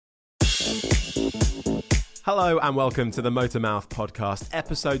Hello and welcome to the Motormouth Podcast,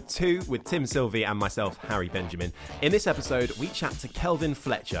 episode 2 with Tim Sylvie and myself, Harry Benjamin. In this episode, we chat to Kelvin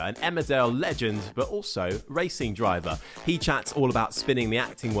Fletcher, an Emmerdale legend, but also racing driver. He chats all about spinning the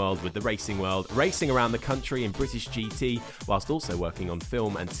acting world with the racing world, racing around the country in British GT, whilst also working on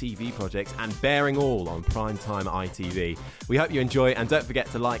film and TV projects and bearing all on primetime ITV. We hope you enjoy, and don't forget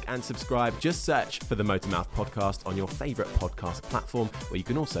to like and subscribe. Just search for the Motormouth Podcast on your favourite podcast platform, where you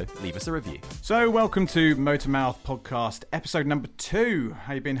can also leave us a review. So, welcome to Motormouth Podcast, episode number 2.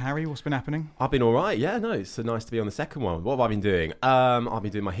 How you been, Harry? What's been happening? I've been all right. Yeah, no, it's so nice to be on the second one. What have I been doing? I've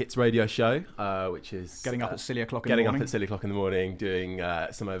been doing my Hits radio show, which is Getting up at silly o'clock in the morning. Getting up at silly o'clock in the morning, doing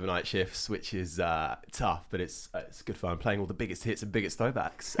some overnight shifts, which is tough, but it's good fun. Playing all the biggest hits and biggest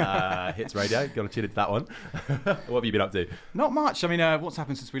throwbacks. Hits radio. Gonna tune into that one. What have you been up to? Not much. I mean, what's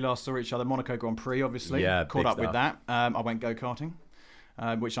happened since we last saw each other? Monaco Grand Prix, obviously. Yeah, caught up stuff. with that. I went go-karting.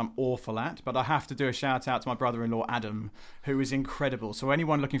 Which I'm awful at, but I have to do a shout out to my brother-in-law Adam, who is incredible. So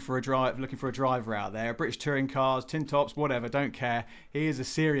anyone looking for a driver out there, British touring cars, tin tops, whatever, don't care. He is a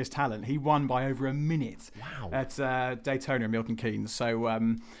serious talent. He won by over a minute at Daytona in Milton Keynes. So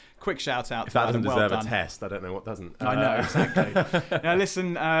quick shout out. If that doesn't well deserve done. a test, I don't know what doesn't. I know, exactly. Now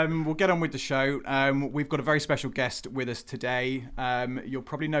listen, we'll get on with the show. We've got a very special guest with us today. You'll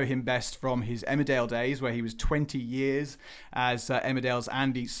probably know him best from his Emmerdale days, where he was 20 years as Emmerdale's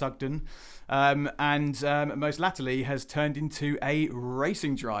Andy Sugden. And most latterly has turned into a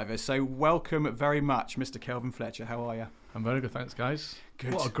racing driver. So welcome very much, Mr. Kelvin Fletcher. How are you? I'm very good, thanks, guys.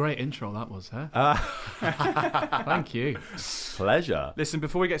 Good. What a great intro that was, huh? Thank you. Pleasure. Listen,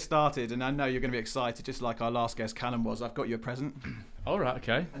 before we get started, and I know you're going to be excited, just like our last guest, Callum was, I've got you a present. All right,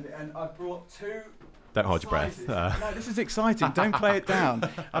 okay. And I've brought two... Don't hold your breath. No, this is exciting. Don't play it down.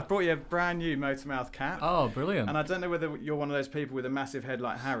 I've brought you a brand new Motormouth cap. Oh, brilliant. And I don't know whether you're one of those people with a massive head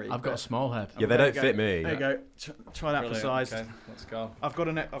like Harry. I've got a small head. Yeah, they don't fit me. There you go. Try that for Brilliant. size. Okay, let's go. I've got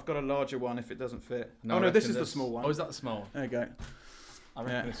a larger one if it doesn't fit. No, Oh I no, this reckon is the small one. Oh, is that the small? There you go. I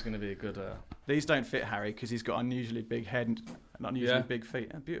reckon it's going to be a good... These don't fit Harry because he's got unusually big head and unusually big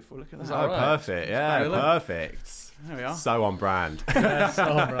feet. Oh, beautiful, look at that. Oh, right? perfect. Yeah, Brilliant. perfect. There we are. So on brand. So,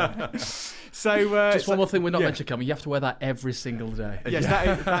 right. So Just one more thing we're not meant to come. You have to wear that every single day. Yes,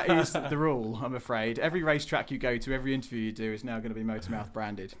 that is the rule, I'm afraid. Every racetrack you go to, every interview you do is now going to be Motormouth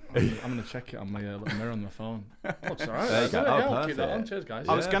branded. I'm going to check it on my little mirror on my phone. Oh, it's all right. There you go. Yeah, Oh, I'll keep that on. perfect. Cheers, guys.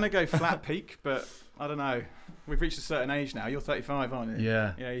 I was going to go flat peak, but I don't know. We've reached a certain age now. You're 35, aren't you?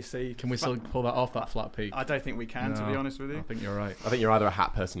 Yeah. Yeah, you see. Can we still pull that off, that flat peak? I don't think we can, to be honest with I you. think you're right. I think you're either a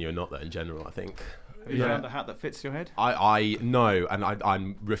hat person or you're not, though, in general, I think. Have you found a hat that fits your head? I know, and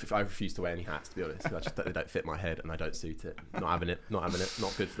I refuse to wear any hats, to be honest. They don't fit my head, and I don't suit it. Not having it. Not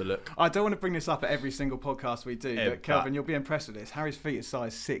good for the look. I don't want to bring this up at every single podcast we do, but Kelvin, you'll be impressed with this. Harry's feet are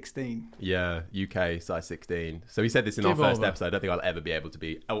size 16. Yeah, UK size 16. So he said this in our first episode. I don't think I'll ever be able to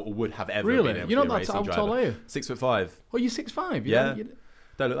be, or would have ever Really? been able You're to be a not that racing tall, driver. tall, are you? 6'5". Oh, you're 6'5"? Yeah.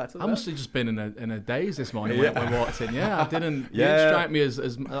 Don't look that tall. I must have just been in a daze this morning Yeah. when we walked in. Yeah, I didn't. Yeah. It didn't strike me as that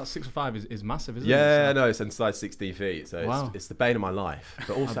 6'5" is massive, isn't it? Yeah, So- no, it's in size 16 feet, so Wow. it's the bane of my life,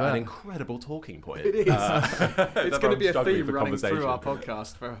 but also bet. an incredible talking point. It is. It's going to be a theme running through our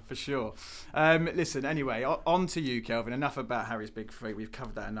conversation. podcast for sure. Listen, anyway, on to you, Kelvin. Enough about Harry's big feet. We've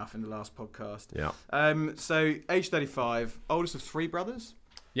covered that enough in the last podcast. Yeah. So, age 35, oldest of 3 brothers.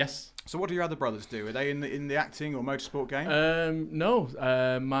 Yes. So what do your other brothers do? Are they in the acting or motorsport game? No.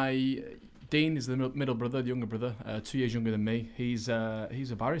 My Dean is the middle brother, the younger brother, 2 years younger than me. He's a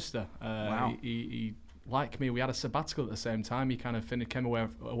barrister. Wow. He like me, we had a sabbatical at the same time. He kind of came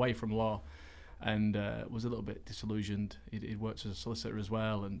away from law and was a little bit disillusioned. He'd worked as a solicitor as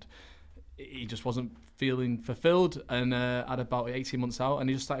well, and he just wasn't feeling fulfilled, and had about 18 months out, and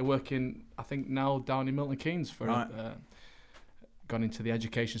he just started working, I think now down in Milton Keynes for gone into the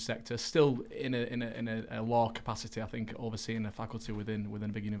education sector, still in a law capacity, I think, overseeing a faculty within a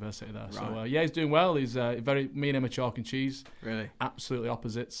big university there. Right. So he's doing well. He's me and him are chalk and cheese. Really? Absolutely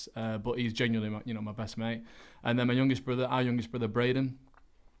opposites, but he's genuinely my best mate. And then our youngest brother Braden,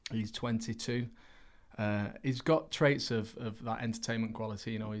 he's 22. He's got traits of that entertainment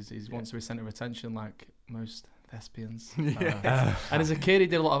quality. He wants to be centre of attention like most thespians. And as a kid, he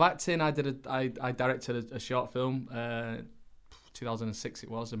did a lot of acting. I directed a short film. 2006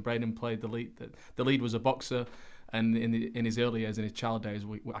 it was, and Braden played the lead. The lead was a boxer, and in his early years, in his child days,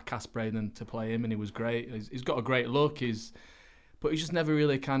 I cast Braden to play him, and he was great. He's got a great look. But he just never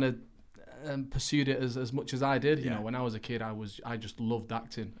really kind of pursued it as much as I did. You know, when I was a kid, I just loved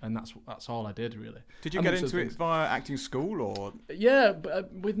acting, and that's all I did really. Did you get into it via acting school or? Yeah,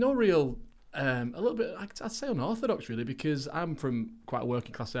 but with no real A little bit, I'd say unorthodox really, because I'm from quite a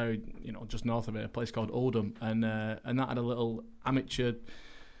working class area, just north of it, a place called Oldham, and that had a little amateur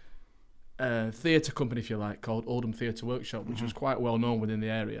theatre company, if you like, called Oldham Theatre Workshop, which was quite well known within the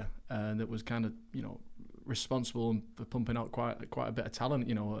area, and that was kind of responsible for pumping out quite a bit of talent.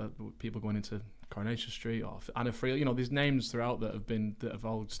 People going into Coronation Street or Anna Friel. There's names throughout that have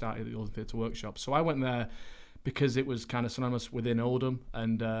all started at the Oldham Theatre Workshop. So I went there because it was kind of synonymous within Oldham,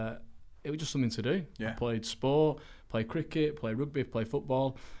 and it was just something to do. Yeah. I played sport, played cricket, played rugby, played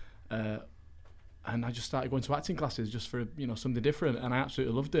football, and I just started going to acting classes just for something different, and I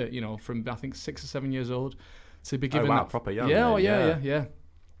absolutely loved it. From I think 6 or 7 years old to be given that proper young. Yeah.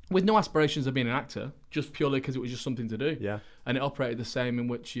 With no aspirations of being an actor, just purely because it was just something to do. Yeah. And it operated the same in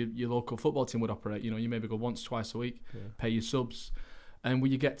which your local football team would operate. You maybe go once, twice a week, pay your subs, and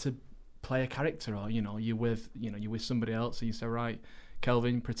when you get to play a character, or you're with somebody else, and you say, right,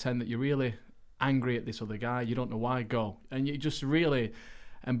 Kelvin, pretend that you're really angry at this other guy. You don't know why. Go, and you just really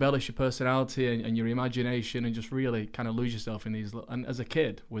embellish your personality and your imagination, and just really kind of lose yourself in these. And as a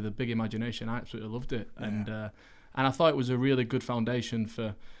kid with a big imagination, I absolutely loved it, and I thought it was a really good foundation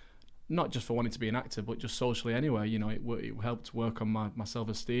for. Not just for wanting to be an actor, but just socially anyway. It helped work on my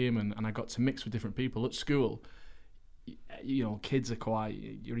self-esteem, and I got to mix with different people at school. Kids are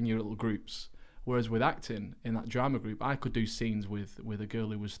you're in your little groups. Whereas with acting, in that drama group, I could do scenes with a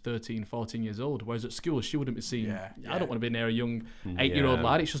girl who was 13, 14 years old. Whereas at school, she wouldn't be seen. I don't want to be near a young 8-year-old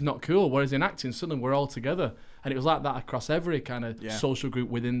lad. It's just not cool. Whereas in acting, suddenly we're all together. And it was like that across every kind of social group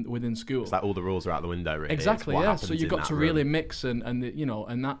within school. It's like all the rules are out the window, really. Exactly, yeah. So you got to really mix, and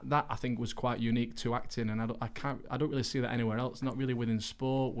that I think was quite unique to acting, and I don't really see that anywhere else. Not really within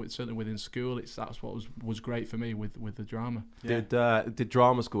sport, certainly within school. That's what was great for me with the drama. Yeah. Did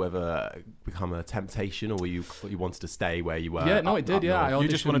drama school ever become a temptation, or were you wanted to stay where you were? Yeah, no, it did. Yeah, you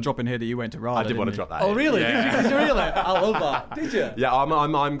just want to drop in here that you went to RADA. I did want to drop that. Oh, in. really? Yeah. Did you really? I love that. Did you? Yeah, I'm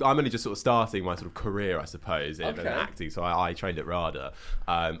only just sort of starting my sort of career, I suppose, in acting. So I trained at RADA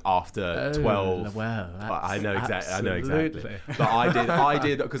after 12. Well, I know exactly. But I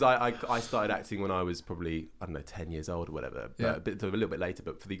did because I started acting when I was probably 10 years old or whatever, but a little bit later,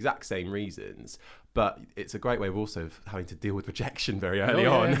 but for the exact same reasons. But it's a great way of also having to deal with rejection very early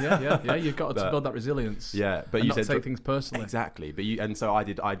on. Yeah. You've got to build that resilience. Yeah, but and you not said take things personally. Exactly. But so I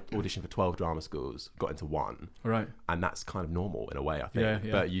auditioned for 12 drama schools, got into one. Right. And that's kind of normal in a way, I think.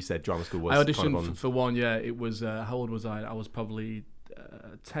 Yeah. But you said drama school was. I auditioned kind of for one. Yeah, it was. How old was I? I was probably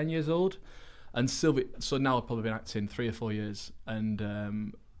 10 years old, and Sylvie. So now I've probably been acting 3 or 4 years, and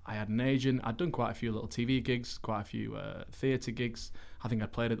I had an agent. I'd done quite a few little TV gigs, quite a few theatre gigs. I think I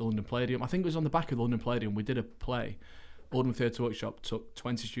played at the London Palladium. I think it was on the back of the London Palladium. We did a play. Oldham Theatre Workshop took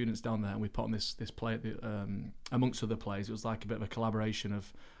 20 students down there, and we put on this play amongst other plays. It was like a bit of a collaboration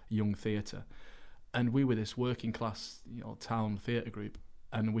of young theatre, and we were this working class, town theatre group,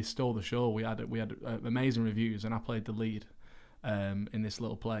 and we stole the show. We had amazing reviews, and I played the lead in this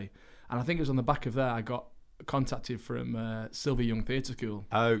little play. And I think it was on the back of that I got contacted from Sylvia Young Theatre School.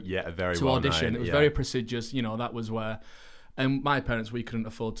 Oh yeah, very to well audition. known, It was very prestigious. That was where. And my parents, we couldn't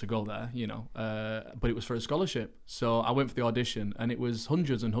afford to go there, but it was for a scholarship. So I went for the audition, and it was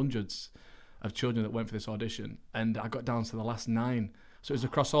hundreds and hundreds of children that went for this audition, and I got down to the last 9. So it was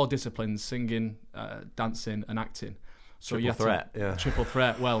across all disciplines: singing, dancing, and acting. So triple threat. Triple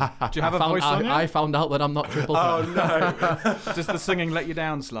threat. Well, do you have a voice on you? I found out that I'm not triple threat. Oh no! Does the singing let you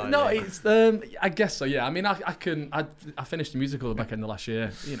down slightly? No, it's I guess so. Yeah, I mean, I finished the musical back in the last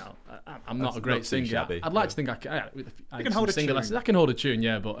year. I'm not a great singer. Shabby. I'd like to think I can. You can hold a tune. I can hold a tune,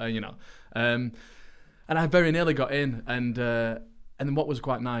 yeah, but and I very nearly got in, and then what was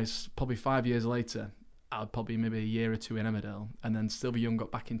quite nice, probably 5 years later, I was probably maybe a year or two in Emmerdale, and then Sylvia Young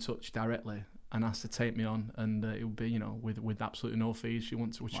got back in touch directly and asked to take me on, and it would be, with absolutely no fees. She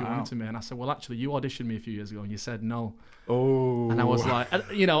wanted me, and I said, well, actually, you auditioned me a few years ago, and you said no. Oh. And I was like,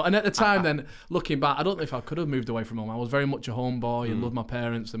 and at the time, then looking back, I don't know if I could have moved away from home. I was very much a homeboy and loved my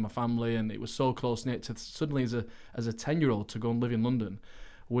parents and my family, and it was so close knit to suddenly as a 10-year-old to go and live in London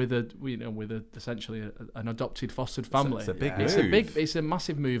with essentially an adopted fostered family. It's a big move. It's a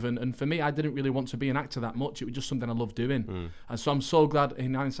massive move, and for me, I didn't really want to be an actor that much. It was just something I loved doing, and so I'm so glad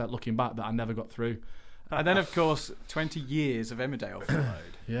in hindsight, looking back, that I never got through. And then, of course, 20 years of Emmerdale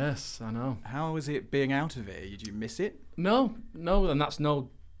followed. Yes, I know. How was it being out of it? Did you miss it? No, and that's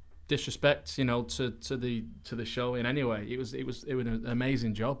no disrespect, to the show in any way. It was an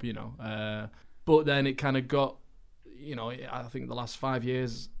amazing job, but then it kind of got. I think the last 5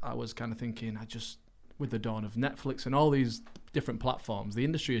 years, I was kind of thinking, with the dawn of Netflix and all these different platforms, the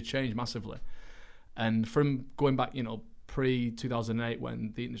industry had changed massively. And from going back, pre-2008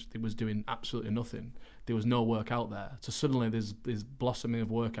 when the industry was doing absolutely nothing. There was no work out there. So suddenly there's blossoming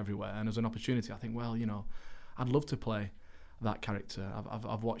of work everywhere, and as an opportunity, I think, well, I'd love to play that character.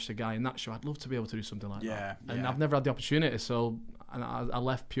 I've watched a guy in that show. I'd love to be able to do something like that. And I've never had the opportunity, so I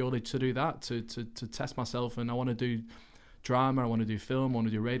left purely to do that, to test myself, and I want to do drama, I want to do film, I want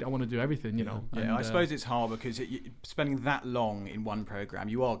to do radio, I want to do everything, Yeah, and, I suppose it's hard because spending that long in one program,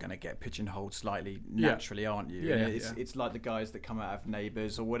 you are going to get pigeonholed slightly naturally, aren't you? It's like the guys that come out of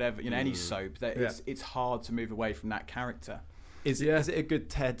Neighbours or whatever, any soap. It's hard to move away from that character. Is it a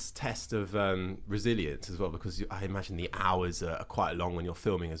good test of resilience as well? Because I imagine the hours are quite long when you're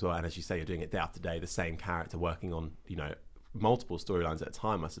filming as well, and as you say, you're doing it day after day, the same character working on multiple storylines at a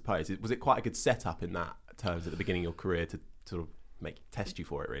time. I suppose was it quite a good setup in that terms at the beginning of your career to sort of test you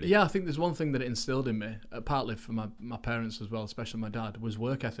for it, really? Yeah, I think there's one thing that it instilled in me, partly from my parents as well, especially my dad, was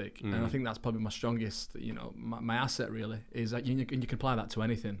work ethic. And I think that's probably my strongest, my asset really, is that you can apply that to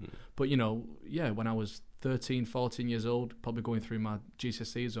anything. But, when I was 13, 14 years old, probably going through my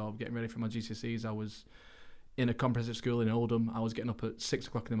GCSEs or getting ready for my GCSEs, I was in a comprehensive school in Oldham. I was getting up at 6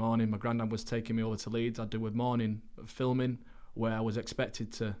 o'clock in the morning. My granddad was taking me over to Leeds. I'd do a morning filming where I was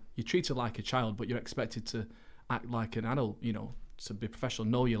expected to, you're treated like a child, but you're expected to act like an adult, to be professional,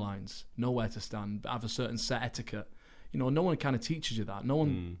 know your lines, know where to stand, have a certain set etiquette. No one kind of teaches you that. No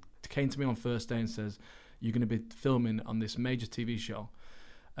one came to me on first day and says, you're going to be filming on this major TV show.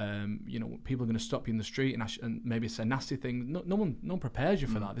 People are going to stop you in the street and maybe say nasty things. No one prepares you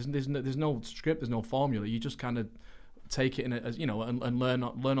for that. There's no script, there's no formula. You just kind of take it and learn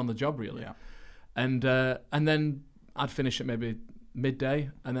on the job, really. Yeah. And then I'd finish at maybe midday,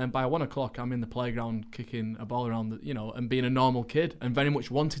 and then by 1 o'clock I'm in the playground kicking a ball around, and being a normal kid, and very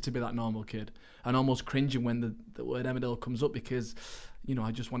much wanted to be that normal kid, and almost cringing when the word Emmerdale comes up, because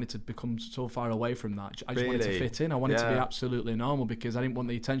I just wanted to become so far away from that. I just wanted to fit in. I wanted to be absolutely normal, because I didn't want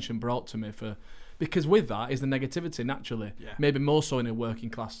the attention brought to me because with that is the negativity naturally. Maybe more so in a working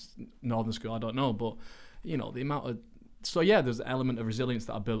class northern school, I don't know, but the amount of there's an element of resilience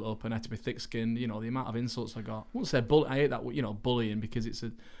that I built up, and I had to be thick-skinned. The amount of insults I got. I won't say I hate that, bullying, because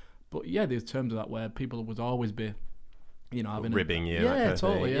there's terms of that where people would always be, having ribbing you. Yeah,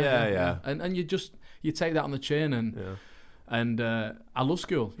 totally. Yeah. And you take that on the chin, and I love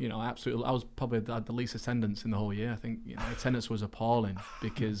school. I was probably had the least attendance in the whole year. I think attendance was appalling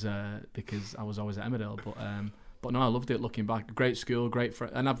because I was always at Emmerdale. But no, I loved it. Looking back, great school, great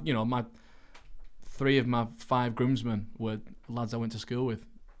friend, and I've my 3 of my 5 groomsmen were lads I went to school with.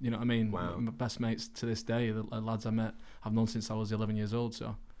 You know what I mean? Wow. My best mates to this day, the lads I met, I've known since I was 11 years old.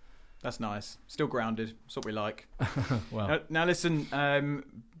 So that's nice. Still grounded. That's what we like. Well, now listen.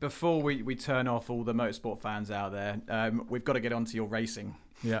 Before we turn off all the motorsport fans out there, we've got to get onto your racing.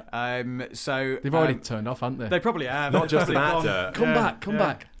 Yeah. So they've already turned off, haven't they? They probably have. Not just that. Come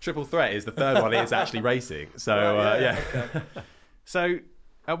back. Triple Threat is the third one. It's actually racing. So Okay. So,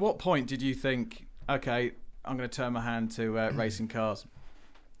 at what point did you think, okay, I'm going to turn my hand to racing cars?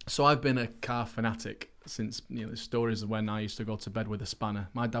 So I've been a car fanatic since the stories of when I used to go to bed with a spanner.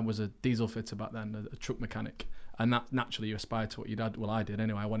 My dad was a diesel fitter back then, a truck mechanic, and that naturally you aspire to what your dad. Well, I did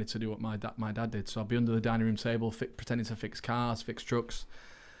anyway. I wanted to do what my dad did. So I'd be under the dining room table, pretending to fix cars, fix trucks,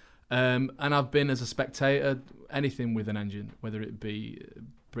 and I've been as a spectator anything with an engine, whether it be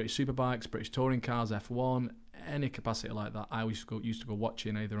British superbikes, British touring cars, F1, any capacity like that. I used to go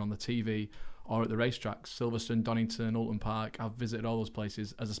watching either on the TV or at the racetracks, Silverstone, Donington, Alton Park. I've visited all those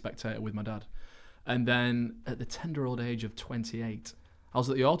places as a spectator with my dad. And then at the tender old age of 28, I was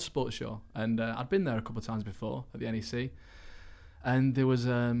at the Autosport show, and I'd been there a couple of times before at the NEC. And there was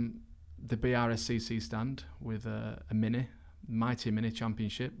the BRSCC stand with a Mighty Mini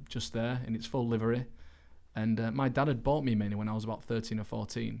Championship just there in its full livery. And my dad had bought me a Mini when I was about 13 or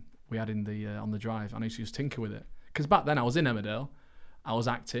 14. We had in the on the drive, and I used to just tinker with it. Because back then I was in Emmerdale, I was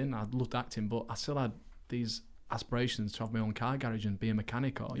acting, I loved acting, but I still had these aspirations to have my own car garage and be a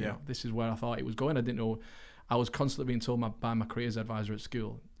mechanic, or this is where I thought it was going. I didn't know. I was constantly being told by my careers advisor at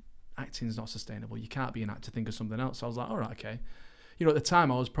school, acting's not sustainable. You can't be an actor, think of something else. So I was like, all right, okay. At the time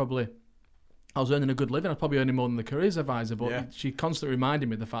I was earning a good living. I was probably earning more than the careers advisor, but she constantly reminded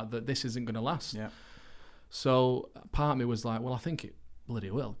me of the fact that this isn't going to last. Yeah. So part of me was like, well, I think it bloody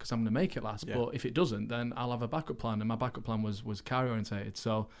will, because I'm going to make it last. Yeah. But if it doesn't, then I'll have a backup plan. And my backup plan was car orientated.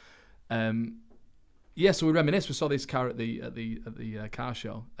 So, so we reminisced. We saw this car at the car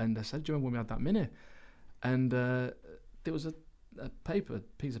show, and I said, "Do you remember when we had that Mini?" And there was a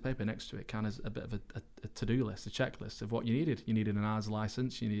piece of paper next to it, kind of a bit of a to-do list, a checklist of what you needed. You needed an R's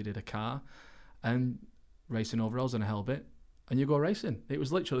license, you needed a car, and racing overalls and a helmet, and you go racing. It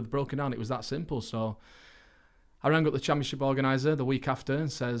was literally broken down. It was that simple. So I rang up the championship organiser the week after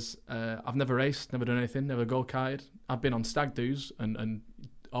and says, I've never raced, never done anything, never go-karted. I've been on stag do's and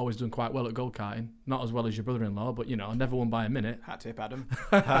always done quite well at go-karting. Not as well as your brother-in-law, but, I never won by a minute. Hat tip, Adam.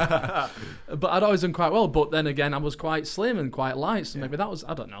 But I'd always done quite well. But then again, I was quite slim and quite light, so maybe that was,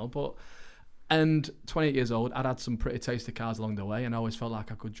 I don't know. And 28 years old, I'd had some pretty tasty cars along the way, and I always felt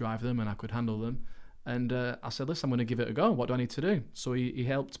like I could drive them and I could handle them. And I said, listen, I'm going to give it a go. What do I need to do? So he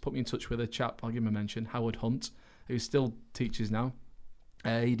helped put me in touch with a chap, I'll give him a mention, Howard Hunt, who still teaches now.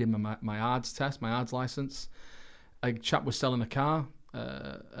 He did my ARDS test, my ARDS license. A chap was selling a car,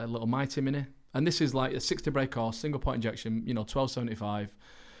 a little Mighty Mini. And this is like a 60 brake horse, single point injection, 1275.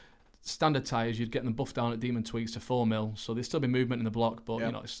 Standard tyres, you'd get them buffed down at Demon Tweaks to 4 mil. So there'd still be movement in the block, but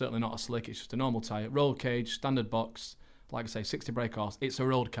it's certainly not a slick. It's just a normal tyre. Roll cage, standard box. Like I say, 60 brake horse. It's a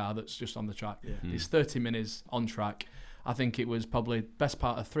road car that's just on the track. Yeah. It's 30 minis on track. I think it was probably best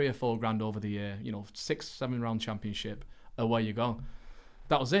part of 3 or 4 grand over the year. 6-7 round championship. Away you go.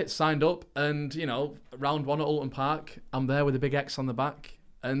 That was it. Signed up, and round 1 at Alton Park, I'm there with a big X on the back,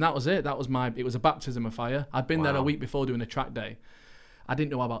 and that was it. It was a baptism of fire. I'd been there a week before doing a track day. I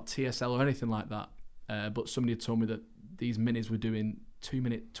didn't know about TSL or anything like that, but somebody had told me that these minis were doing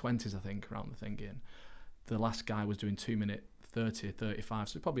 2-minute 20s, I think, around the thing. And the last guy was doing 2-minute 30, 35,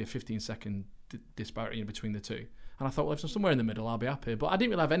 so probably a 15-second disparity in between the two. And I thought, well, if I'm somewhere in the middle, I'll be happy. But I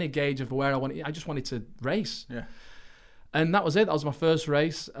didn't really have any gauge of where I wanted. I just wanted to race. Yeah. And that was it. That was my first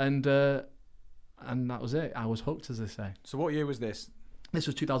race, and that was it. I was hooked, as they say. So what year was this? This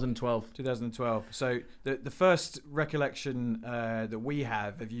was 2012. 2012. So the first recollection that we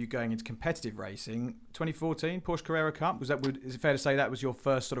have of you going into competitive racing, 2014 Porsche Carrera Cup. Is it fair to say that was your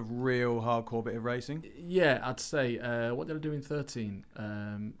first sort of real hardcore bit of racing? Yeah, I'd say. What did I do in 13?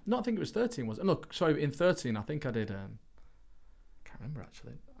 No, I think it was 13. No, sorry, in 13 I think I did. Can't remember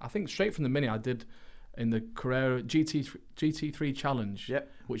actually. I think straight from the Mini I did in the Carrera GT3 Challenge,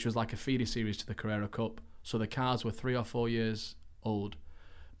 which was like a feeder series to the Carrera Cup. So the cars were 3 or 4 years old,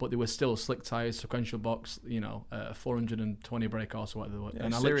 but they were still slick tyres, sequential box, 420 brake horse or whatever they were. Yeah,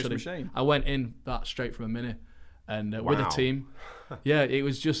 and I went in that straight from a Mini, and with a team. Yeah, it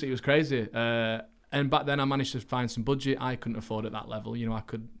was crazy. And back then I managed to find some budget I couldn't afford at that level. I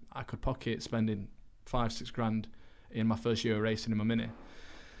could pocket spending 5-6 grand in my first year of racing in my Mini.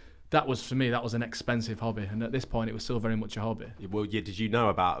 That was, for me, an expensive hobby. And at this point, it was still very much a hobby. Well, yeah, did you know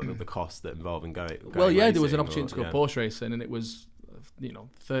about the costs that involve in going Well, yeah, racing, there was an opportunity to go Porsche racing, and it was,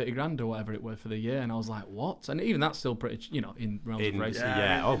 30 grand or whatever it was for the year. And I was like, what? And even that's still pretty, in realms of racing.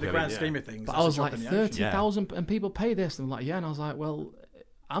 In the grand scheme of things. But I was like, 30,000 and people pay this. And I'm like, yeah. And I was like, well,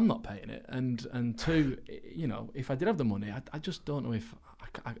 I'm not paying it. And two, if I did have the money, I just don't know if...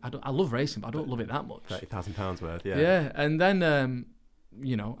 I love racing, but I don't love it that much. £30,000 worth, yeah. Yeah, and then...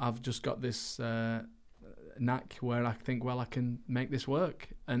 I've just got this knack where I think, well, I can make this work.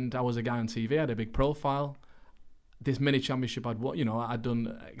 And I was a guy on TV, I had a big profile. This Mini Championship I'd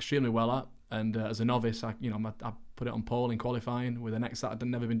done extremely well at. And as a novice, I put it on pole in qualifying with an X that had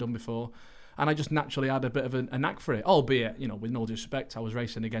never been done before. And I just naturally had a bit of a knack for it, albeit, with no disrespect, I was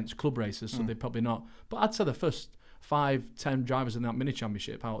racing against club racers, so they're probably not. But I'd say the first 5-10 drivers in that Mini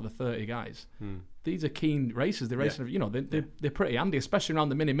Championship out of the 30 guys, these are keen racers. They're racing, they're pretty handy, especially around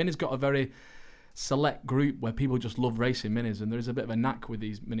the Mini. Mini's got a very select group where people just love racing Minis, and there is a bit of a knack with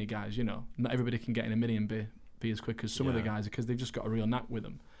these Mini guys. Not everybody can get in a Mini and be as quick as some of the guys, because they've just got a real knack with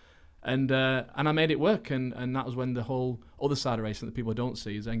them. And I made it work, and that was when the whole other side of racing that people don't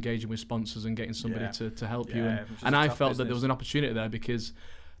see is engaging with sponsors and getting somebody to help you. And I felt that there was an opportunity there, because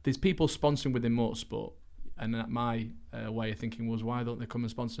there's people sponsoring within motorsport, and my way of thinking was, why don't they come and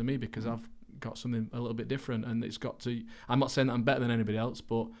sponsor me? Because I've got something a little bit different, and it's got to... I'm not saying that I'm better than anybody else,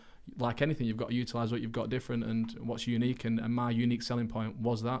 but like anything, you've got to utilise what you've got different and what's unique, and my unique selling point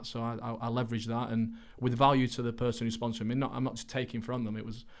was that, so I leveraged that, and with value to the person who sponsored me. I'm not just taking from them, it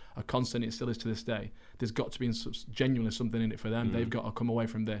was a constant, it still is to this day. There's got to be genuinely something in it for them. They've got to come away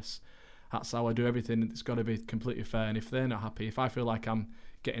from this. That's how I do everything. It's got to be completely fair, and if they're not happy, if I feel like I'm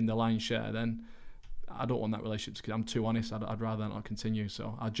getting the lion's share, then I don't want that relationship, because I'm too honest. I'd rather not continue.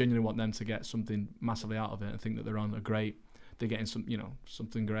 So I genuinely want them to get something massively out of it and think that they're on a great... They're getting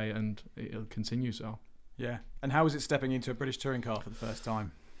something great, and it'll continue. So yeah. And how was it stepping into a British touring car for the first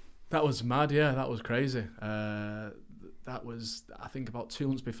time? That was mad. Yeah, that was crazy. That was, I think, about 2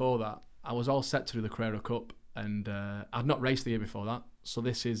 months before that. I was all set to do the Carrera Cup, and I'd not raced the year before that. So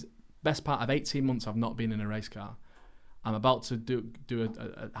this is best part of 18 months I've not been in a race car. I'm about to do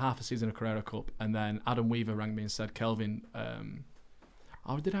a half a season of Carrera Cup, and then Adam Weaver rang me and said, Kelvin,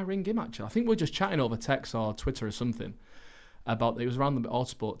 or did I ring him actually? I think we were just chatting over text or Twitter or something about, it was around the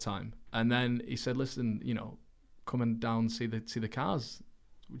Autosport time, and then he said, listen, coming down see the cars,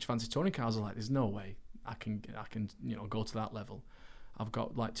 which fancy touring cars. I was like, there's no way I can go to that level. I've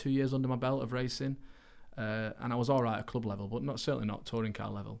got like 2 years under my belt of racing, and I was all right at club level, but certainly not touring car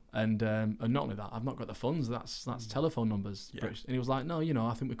level. And not only that, I've not got the funds. That's telephone numbers. Yeah. And he was like, no,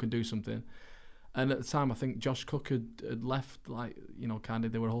 I think we could do something. And at the time, I think Josh Cook had left, like, kind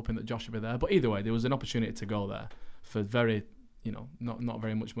of, they were hoping that Josh would be there. But either way, there was an opportunity to go there for very, not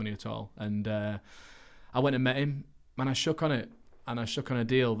very much money at all. And I went and met him, and I shook on it, and I shook on a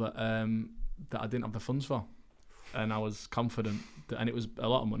deal that I didn't have the funds for. And I was confident and it was a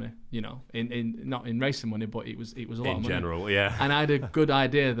lot of money, in not in racing money, but it was a lot of money. In general, yeah. And I had a good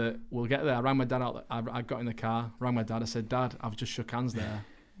idea that we'll get there. I rang my dad out. I got in the car, rang my dad. I said, Dad, I've just shook hands there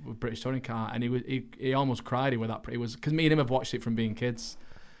with British Touring Car. And he almost cried. He was that. It was because me and him have watched it from being kids.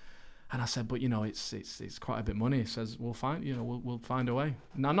 And I said, but it's quite a bit of money. He says, we'll find find a way.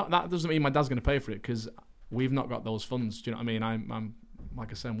 Now, that doesn't mean my dad's going to pay for it, because we've not got those funds. Do you know what I mean? I'm like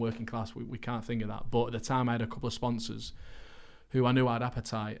I said, I'm working class. We can't think of that. But at the time, I had a couple of sponsors who I knew had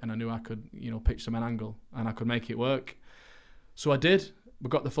appetite, and I knew I could, pitch them an angle, and I could make it work. So I did. We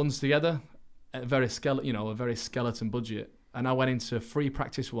got the funds together at a very skeleton budget, and I went into free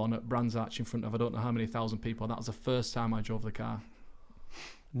practice one at Brands Hatch in front of I don't know how many thousand people. That was the first time I drove the car.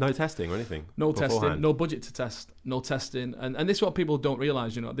 No testing or anything? No testing, no budget to test, no testing. And this is what people don't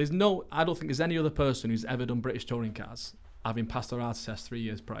realise, I don't think there's any other person who's ever done British touring cars having passed their arts test 3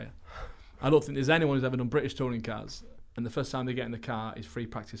 years prior. I don't think there's anyone who's ever done British touring cars and the first time they get in the car is free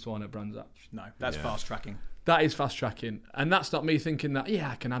practice one at Brands Hatch. No, that's fast tracking. That is fast tracking. And that's not me thinking that,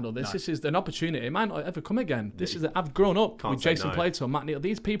 I can handle this. No. This is an opportunity. It might not ever come again. I've grown up with Jason Plato, Matt Neal.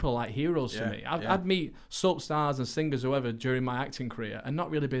 These people are like heroes to me. I'd meet soap stars and singers, whoever, during my acting career and not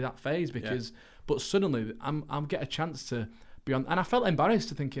really be that phased but suddenly I'm get a chance to be on. And I felt embarrassed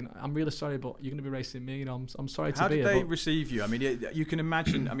to thinking, I'm really sorry, but you're going to be racing me. I'm sorry to be here. How did they receive you? I mean, you can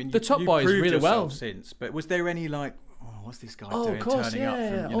imagine. I mean, the top boys really well since. But was there any like, what's this guy doing? Of course, turning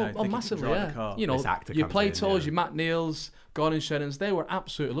up from, massively, the car? Your Platos, your Matt Neals, Gordon Sheddons, they were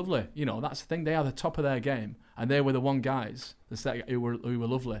absolutely lovely. That's the thing. They are the top of their game, and they were the one guys who were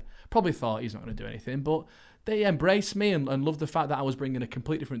lovely. Probably thought he's not going to do anything, but they embraced me and loved the fact that I was bringing a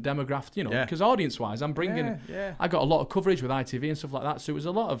complete different demographic, because audience-wise, I'm bringing... I got a lot of coverage with ITV and stuff like that, so it was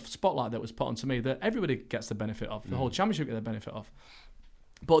a lot of spotlight that was put onto me that everybody gets the benefit of, the whole championship gets the benefit of.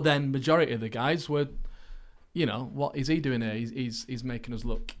 But then majority of the guys were, what is he doing here? He's making us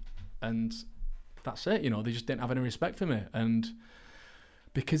look. And that's it, they just didn't have any respect for me. And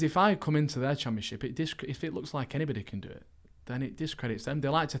because if I come into their championship, if it looks like anybody can do it, then it discredits them. They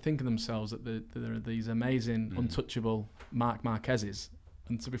like to think of themselves that there are these amazing, untouchable Marc Marquezes.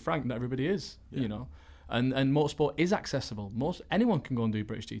 And to be frank, not everybody is, And motorsport is accessible. Anyone can go and do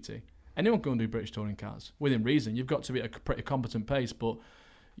British GT. Anyone can go and do British touring cars. Within reason. You've got to be at a pretty competent pace, but,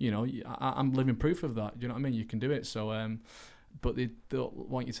 I'm living proof of that. Do you know what I mean? You can do it. So, but they don't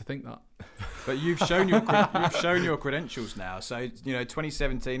want you to think that. But you've shown your credentials now. So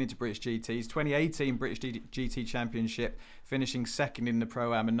 2017 into British GTs, 2018 British GT Championship, finishing second in the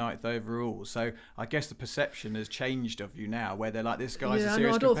Pro-Am and 9th overall. So I guess the perception has changed of you now, where they're like, this guy's a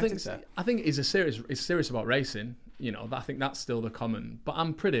serious competitor. I think he's serious about racing. I think that's still the common. But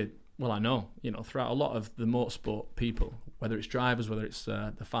I'm pretty well. I know throughout a lot of the motorsport people, whether it's drivers, whether it's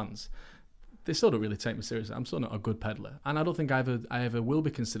the fans. They still don't really take me seriously. I'm still not a good peddler. And I don't think I ever will be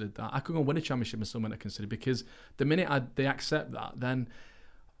considered that. I could go and win a championship and someone I consider, because the minute they accept that, then,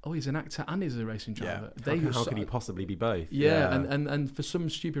 he's an actor and he's a racing driver. Yeah. How could he possibly be both? Yeah. And for some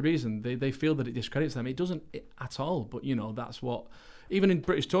stupid reason, they feel that it discredits them. It doesn't at all. But, that's what... Even in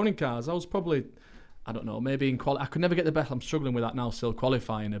British touring cars, I was probably... I don't know, maybe in quality... I could never get the best. I'm struggling with that now, still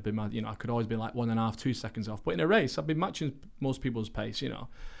qualifying. I could always be like 1.5, 2 seconds off. But in a race, I'd be matching most people's pace,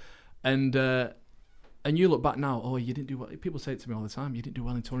 And you look back now, you didn't do well. People say it to me all the time. You didn't do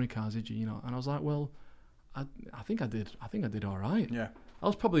well in touring cars, did you? And I was like, well, I think I did. I think I did all right. Yeah. I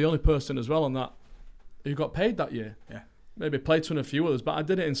was probably the only person as well on that who got paid that year. Yeah. Maybe played to a few others, but I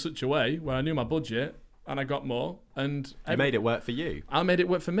did it in such a way where I knew my budget and I got more. And you made it work for you. I made it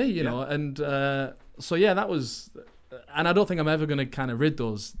work for me, you know. And that was. And I don't think I'm ever going to kind of rid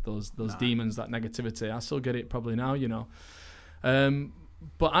those demons, that negativity. I still get it probably now,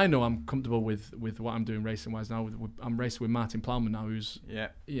 But I know I'm comfortable with what I'm doing racing wise now. I'm racing with Martin Plowman now, who's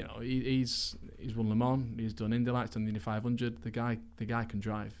he's won Le Mans, he's done Indy Lights, done the Indy 500. The guy can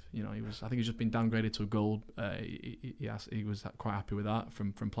drive. I think he's just been downgraded to a gold. He was quite happy with that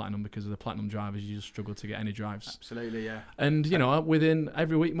from platinum, because of the platinum drivers. You just struggle to get any drives. Absolutely, yeah. And within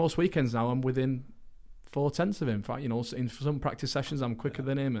every week, most weekends now, I'm within 0.4 of him. In some practice sessions, I'm quicker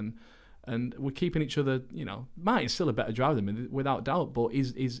than him, and we're keeping each other. Martin's still a better driver than me, without doubt, but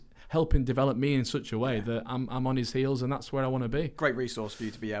he's helping develop me in such a way that I'm on his heels, and that's where I want to be. Great resource for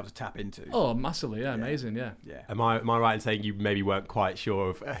you to be able to tap into. Oh, massively, yeah. Amazing, yeah. Am I right in saying you maybe weren't quite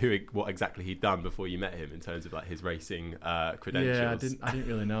sure of what exactly he'd done before you met him in terms of like his racing credentials? Yeah, I didn't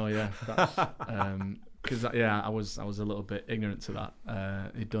really know. Yeah, because I was a little bit ignorant to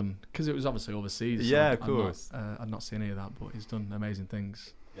that. He'd done, because it was obviously overseas. Yeah, of course. I'd not seen any of that, but he's done amazing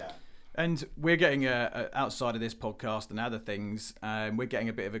things. Yeah. And we're getting outside of this podcast and other things, we're getting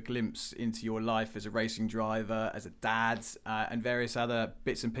a bit of a glimpse into your life as a racing driver, as a dad, and various other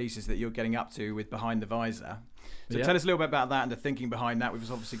bits and pieces that you're getting up to with Behind the Visor. So tell us a little bit about that and the thinking behind that. We've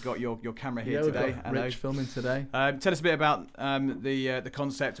obviously got your camera here today. We've got Rich filming today. Tell us a bit about the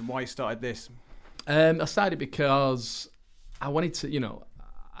concept and why you started this. I started because I wanted to,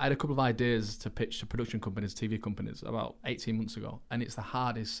 I had a couple of ideas to pitch to production companies, TV companies, about 18 months ago, and it's the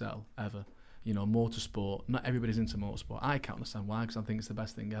hardest sell ever. Motorsport, not everybody's into motorsport. I can't understand why, because I think it's the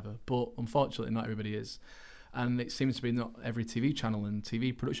best thing ever. But unfortunately, not everybody is. And it seems to be not every TV channel and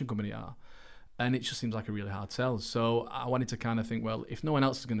TV production company are. And it just seems like a really hard sell. So I wanted to kind of think, well, if no one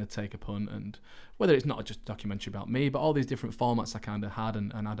else is going to take a punt, and whether it's not just a documentary about me, but all these different formats I kind of had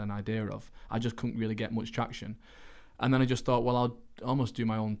and had an idea of, I just couldn't really get much traction. And then I just thought, well, I'll almost do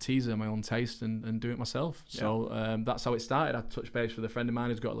my own teaser, my own taste, and do it myself. Yeah. So that's how it started. I touched base with a friend of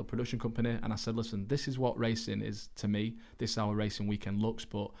mine who's got a little production company, and I said, listen, this is what racing is to me. This is how a racing weekend looks,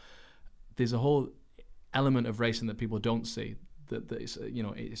 but there's a whole element of racing that people don't see. That it's,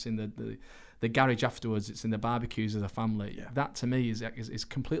 it's in the garage afterwards, it's in the barbecues as a family. Yeah. That to me is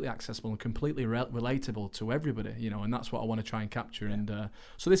completely accessible and completely relatable to everybody, and that's what I want to try and capture. Yeah. And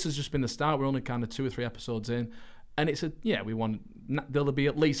so this has just been the start. We're only kind of 2 or 3 episodes in. And there'll be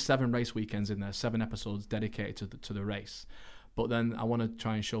at least 7 race weekends in there, 7 episodes dedicated to the race. But then I want to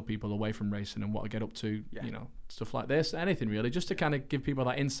try and show people away from racing and what I get up to, stuff like this, anything really, just to kind of give people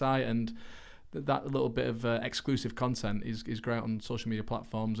that insight, and that little bit of exclusive content is great on social media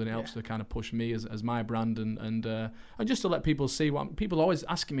platforms, and it helps to kind of push me as my brand, and just to let people see what people are always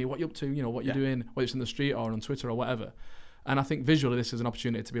asking me, what you're up to, what you're doing, whether it's in the street or on Twitter or whatever. And I think visually this is an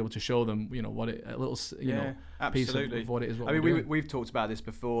opportunity to be able to show them, what it, a little, piece of what it is. What we've talked about this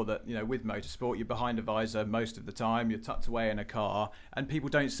before, that, with motorsport, you're behind a visor most of the time, you're tucked away in a car, and people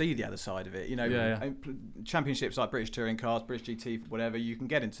don't see the other side of it. Championships like British Touring Cars, British GT, whatever, you can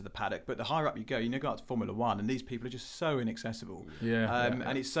get into the paddock, but the higher up you go up to Formula One, and these people are just so inaccessible.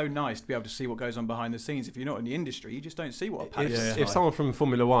 And it's so nice to be able to see what goes on behind the scenes. If you're not in the industry, you just don't see what a paddock is. If someone from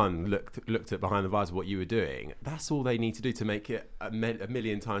Formula One looked at behind the visor what you were doing, that's all they need to do to make it a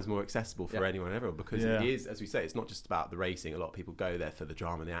million times more accessible for anyone and everyone, because it is, as we say, it's not just about the racing. A lot of people go there for the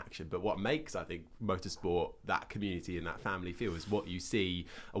drama and the action, but what makes, I think, motorsport that community and that family feel is what you see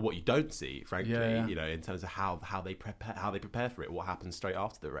or what you don't see, frankly. In terms of how they prepare for it, what happens straight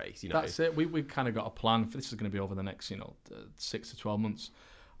after the race. That's it. We've kind of got a plan for this. Is going to be over the next 6 to 12 months.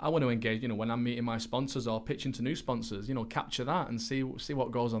 I want to engage, when I'm meeting my sponsors or pitching to new sponsors, capture that and see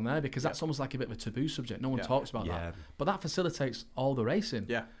what goes on there, because that's almost like a bit of a taboo subject. No one talks about that. But that facilitates all the racing.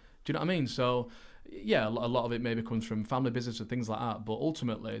 Yeah. Do you know what I mean? So, a lot of it maybe comes from family business and things like that. But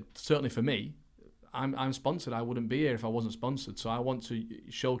ultimately, certainly for me, I'm sponsored. I wouldn't be here if I wasn't sponsored. So I want to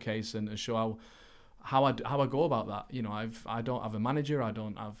showcase and show how I go about that. I don't have a manager. I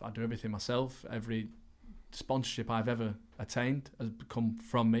do everything myself. Every sponsorship I've ever attained has come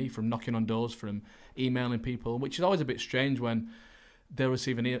from me, from knocking on doors, from emailing people, which is always a bit strange when they'll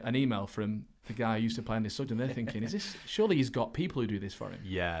receive an email from the guy who used to play on this subject, and they're thinking, surely he's got people who do this for him.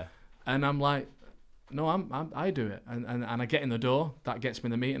 Yeah. And I'm like, no, I do it. And I get in the door, that gets me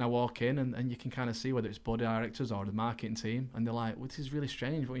in the meeting, I walk in, and you can kind of see whether it's body directors or the marketing team, and they're like, well, this is really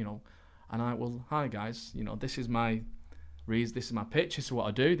strange, but, and I'm like, well, hi guys, this is my pitch, this is what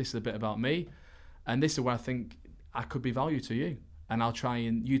I do, this is a bit about me. And this is where I think I could be value to you. And I'll try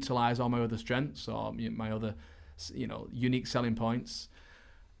and utilise all my other strengths or my other, unique selling points.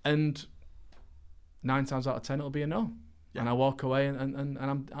 And 9 times out of 10, it'll be a no. Yeah. And I walk away and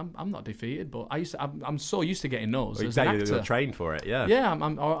I'm not defeated, but I'm so used to getting no's. Well, exactly, you're trained for it, yeah. Yeah,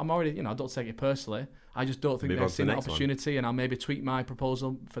 I'm already, I don't take it personally. I just don't think they've seen an opportunity, and I'll maybe tweak my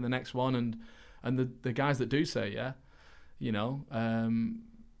proposal for the next one. And the guys that do say,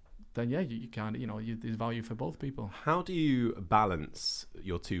 then you can't, there's value for both people. How do you balance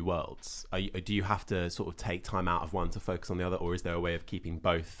your two worlds? Do you have to sort of take time out of one to focus on the other, or is there a way of keeping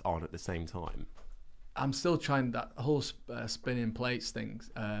both on at the same time? I'm still trying that whole spinning plates thing.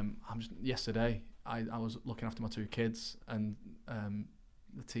 yesterday I was looking after my 2 kids, and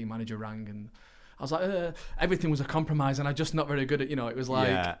the team manager rang, and I was like, everything was a compromise, and I'm just not very good at, it was like,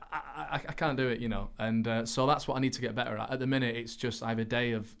 I can't do it, and so that's what I need to get better at. At the minute, it's just I have a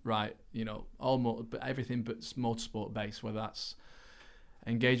day of, everything but motorsport based, whether that's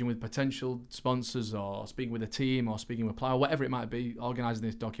engaging with potential sponsors or speaking with a team or speaking with Plough, whatever it might be, organising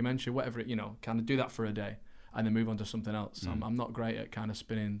this documentary, whatever it, kind of do that for a day and then move on to something else. I'm not great at kind of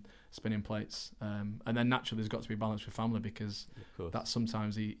spinning plates, and then naturally there's got to be balance with family, because that's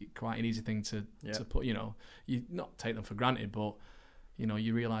sometimes quite an easy thing to put. You not take them for granted, but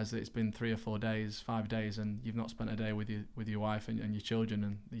you realise that it's been 3 or 4 days, 5 days, and you've not spent a day with your wife and your children,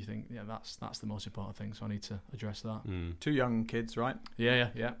 and you think, that's the most important thing. So I need to address that. 2 young kids, right?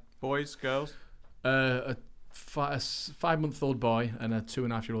 Yeah. Boys, girls? A 5-month-old boy and a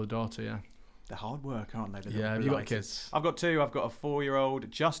 2.5-year-old daughter. Yeah. They're hard work, aren't they? Have you got kids? I've got 2. I've got a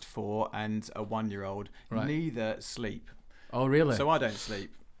 4-year-old, just 4, and a 1-year-old. Right. Neither sleep. Oh, really? So I don't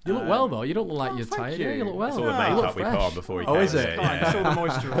sleep. You look well, though. You don't look like you're tired. You. Yeah, you look well. It's all the makeup we put on before you came. Is it? It's all the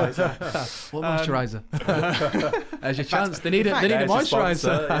moisturiser. What moisturiser? There's your chance. They need a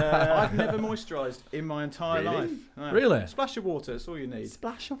moisturiser. I've never moisturised in my entire life. No. Really? Splash of water. That's all you need.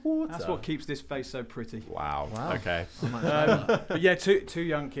 Splash of water. That's what keeps this face so pretty. Wow. Okay. But yeah, two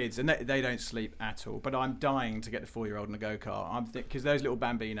young kids, and they don't sleep at all. But I'm dying to get the 4-year-old in a go-kart. Because those little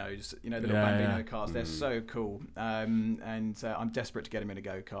Bambinos, the little Bambino cars, they're so cool. And I'm desperate to get him in a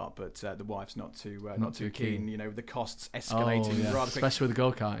go-kart, but the wife's not too keen. The costs escalating rather quick. Especially with the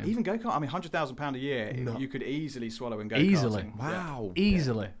go-karting. Even go-kart, I mean, £100,000 a year, you could easily swallow in go-karting. Easily. Wow.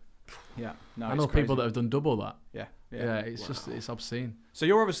 Easily. Yeah. No, I know people that have done double that. Yeah. It's just, it's obscene. So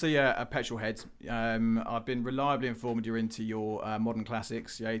you're obviously a petrol head. I've been reliably informed you're into your modern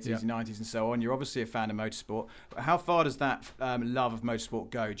classics, your 80s, your 90s and so on. You're obviously a fan of motorsport. How far does that love of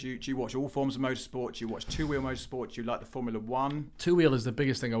motorsport go? Do you watch all forms of motorsport? Do you watch two-wheel motorsport? Do you like the Formula 1? Two-wheel is the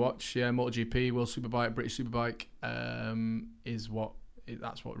biggest thing I watch. Yeah, MotoGP, World Superbike, British Superbike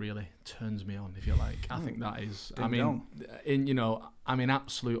that's what really turns me on, if you like. I think that is... I'm in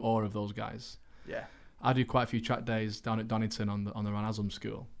absolute awe of those guys. Yeah. I do quite a few track days down at Donington on the Van Haslam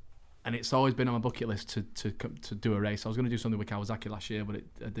school, and it's always been on my bucket list to do a race. I was going to do something with Kawasaki last year, but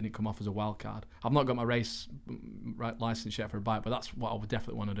it didn't come off as a wild card. I've not got my race license yet for a bike, but that's what I would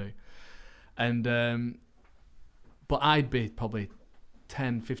definitely want to do. And but I'd be probably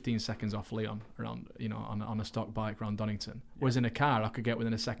 10-15 seconds off Leon around, on a stock bike around Donington. Whereas in a car, I could get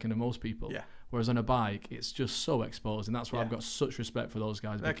within a second of most people. Yeah. Whereas on a bike, it's just so exposed, and that's why I've got such respect for those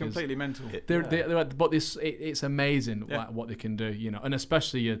guys. They're completely mental. But it's amazing what they can do, and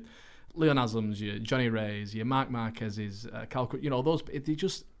especially your Leon Haslams, your Johnny Rays, your Marc Marquez's, I'm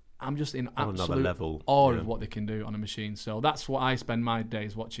just in absolute awe of what they can do on a machine. So that's what I spend my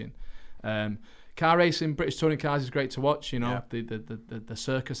days watching. Car racing, British touring cars is great to watch. The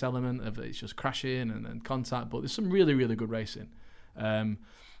circus element of it's just crashing and contact, but there's some really, really good racing.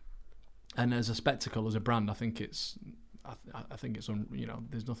 And as a spectacle, as a brand, I think it's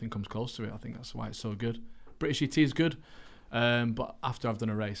there's nothing comes close to it. I think that's why it's so good. British ET is good, but after I've done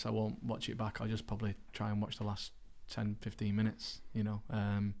a race, I won't watch it back. I'll just probably try and watch the last 10-15 minutes.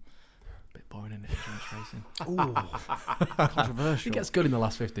 Bit boring, isn't it? Racing. Ooh, controversial. It gets good in the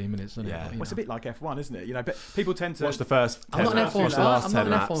last 15 minutes, doesn't it? Well, it's a bit like F1, isn't it? But people tend to watch the first. I'm not an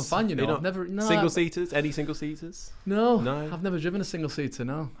F1 fan. I've never single seaters. Any single seaters? No, I've never driven a single seater.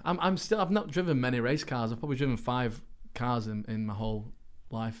 No, I've not driven many race cars. I've probably driven 5 cars in my whole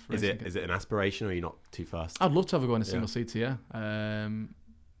life. Is it an aspiration, or are you not too fast? I'd love to have a go in a single seater. Yeah.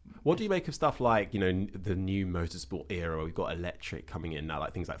 What do you make of stuff like, the new motorsport era where we've got electric coming in now,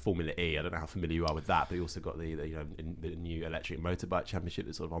 like things like Formula E? I don't know how familiar you are with that, but you also got the new electric motorbike championship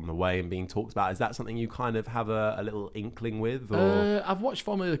that's sort of on the way and being talked about. Is that something you kind of have a little inkling with? Or? I've watched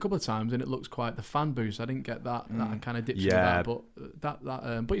Formula E a couple of times, and it looks quite the fan boost. I didn't get that. I kind of dipped into that, but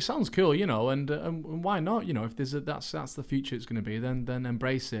but it sounds cool, and why not? If that's the future it's going to be, then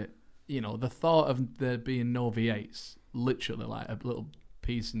embrace it. The thought of there being no V8s, literally like a little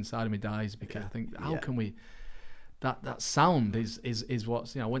piece inside of me dies, because I think how can we that sound is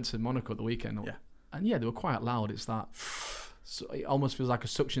what's I went to Monaco at the weekend and they were quite loud. It's that it almost feels like a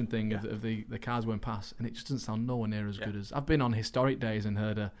suction thing of the cars going past, and it just doesn't sound nowhere near as good as I've been on historic days and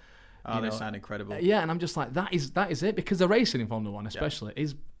heard they sound incredible. And I'm just like, that is it, because the racing in Formula 1 especially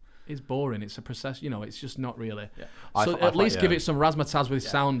is boring. It's a process, it's just not really. So at least give it some razzmatazz with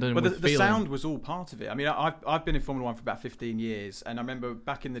sound and but the sound was all part of it. I mean, I've been in Formula 1 for about 15 years, and I remember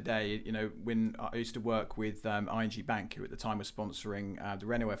back in the day, when I used to work with ING Bank, who at the time was sponsoring the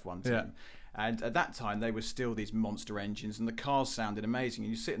Renault F1 team. And at that time, they were still these monster engines, and the cars sounded amazing.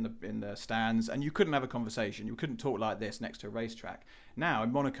 And you sit in the stands, and you couldn't have a conversation. You couldn't talk like this next to a racetrack. Now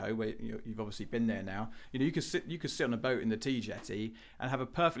in Monaco, where you've obviously been there now, you could sit on a boat in the tea jetty and have a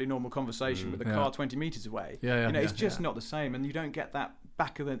perfectly normal conversation with a car 20 meters away. It's just not the same, and you don't get that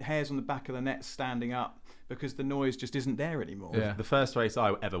hairs on the back of the neck standing up because the noise just isn't there anymore. Yeah. The first race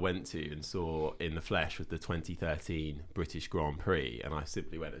I ever went to and saw in the flesh was the 2013 British Grand Prix, and I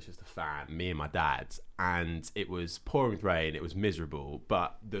simply went as just a fan, me and my dad, and it was pouring with rain, it was miserable,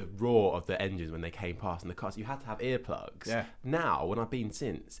 but the roar of the engines when they came past and the cars, you had to have earplugs. Yeah. Now, when I've been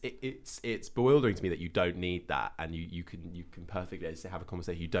since, it's bewildering to me that you don't need that, and you can perfectly have a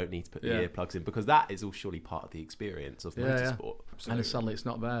conversation. You don't need to put the earplugs in, because that is all surely part of the experience of motorsport. Yeah. And sadly it's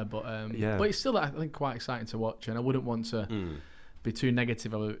not there, but it's still, I think, quite exciting to watch, and I wouldn't want to be too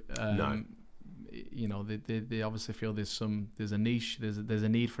negative about no. You know, they obviously feel there's a niche, there's a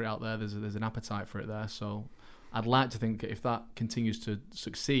need for it out there, there's an appetite for it there. So I'd like to think if that continues to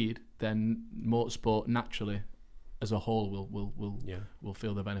succeed, then motorsport naturally as a whole will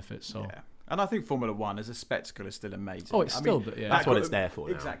feel the benefits. So. Yeah. And I think Formula One as a spectacle is still amazing. Oh, it's that's what it's there for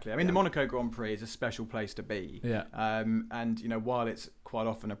now. Exactly. I mean, the Monaco Grand Prix is a special place to be. Yeah. And, while it's quite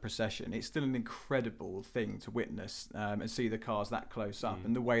often a procession, it's still an incredible thing to witness and see the cars that close up.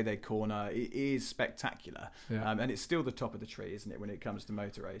 And the way they corner, it is spectacular. Yeah. And it's still the top of the tree, isn't it, when it comes to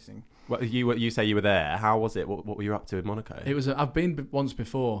motor racing? Well, you say you were there. How was it? What were you up to in Monaco? It was. I've been once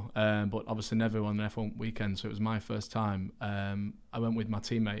before, but obviously never on an F1 weekend, so it was my first time. I went with my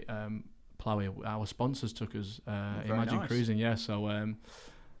teammate, Plowie. Our sponsors took us. Imagine nice. Cruising, So,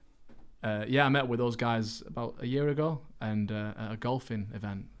 I met with those guys about a year ago, and at a golfing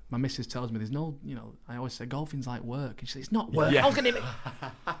event. My missus tells me there's no, I always say golfing's like work, and she says it's not work. Yeah. How can it be?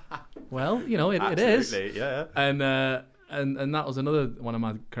 Well, it is. Yeah. And that was another one of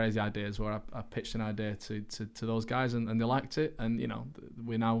my crazy ideas where I pitched an idea to those guys, and they liked it, and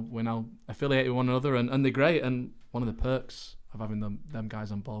we're now affiliated with one another, and they're great. And one of the perks of having them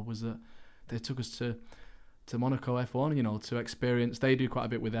guys on board was that they took us to Monaco F1, to experience. They do quite a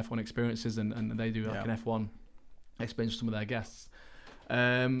bit with F1 experiences, and they do like an F1 experience for some of their guests.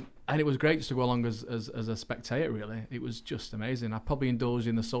 And it was great just to go along as a spectator, really. It was just amazing. I probably indulged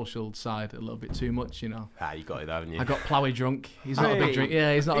in the social side a little bit too much, you got it, haven't you? I got Plowie drunk. He's not a big drink.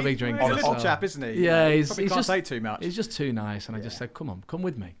 Yeah, he's not a big drinker. He's a little chap, isn't he? Yeah, he can't say too much. He's just too nice, and I just said, come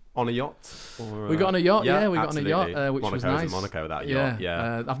with me. On a yacht? We got on a yacht, we got absolutely. on a yacht, which was nice. Monaco, that yacht,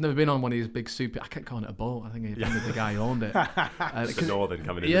 I've never been on one of these big I kept calling it a boat. I think he offended the guy who owned it. It's the Northern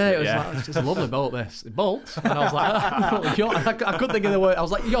coming in. Yeah, it was like, it's just a lovely boat, this. Boat? And I was like, yacht. I couldn't think of the word. I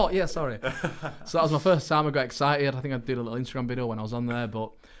was like, yacht, yeah, sorry. So that was my first time. I got excited. I think I did a little Instagram video when I was on there,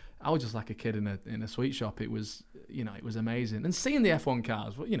 but I was just like a kid in a sweet shop. It was, it was amazing. And seeing the F1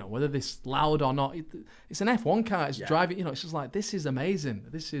 cars, whether this loud or not, it's an F1 car. It's driving, it's just like, this is amazing.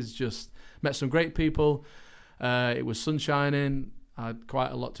 This is just, met some great people. It was sun shining. I had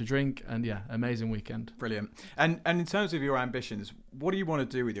quite a lot to drink, and amazing weekend. Brilliant. And in terms of your ambitions, what do you want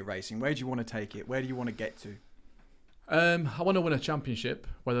to do with your racing? Where do you want to take it? Where do you want to get to? I want to win a championship,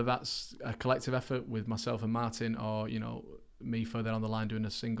 whether that's a collective effort with myself and Martin, or me further on the line doing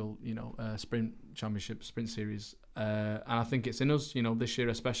a single sprint championship, sprint series. And I think it's in us. This year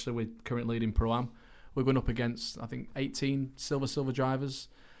especially, with current leading Pro-Am, we're going up against I think 18 silver drivers,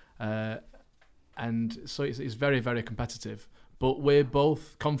 and so it's very, very competitive. But we're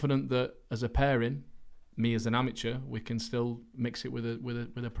both confident that as a pairing, me as an amateur, we can still mix it with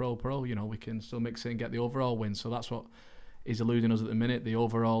a pro. We can still mix it and get the overall win. So that's what is eluding us at the minute. The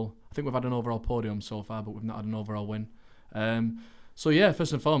overall, I think we've had an overall podium so far, but we've not had an overall win.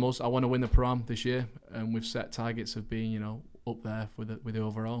 First and foremost, I want to win the Pro-Am this year, and we've set targets of being up there with the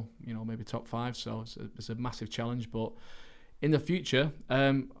overall, maybe top 5. So it's a massive challenge. But in the future,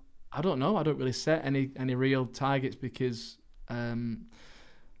 I don't know. I don't really set any real targets because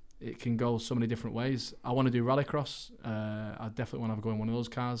it can go so many different ways. I want to do rallycross. I definitely want to go in one of those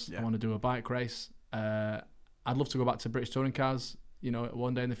cars. I want to do a bike race. I'd love to go back to British touring cars,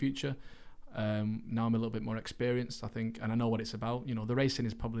 one day in the future. Now I'm a little bit more experienced, I think, and I know what it's about. The racing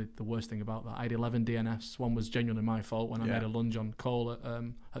is probably the worst thing about that. I had 11 DNFs. One was genuinely my fault when I made a lunge on Cole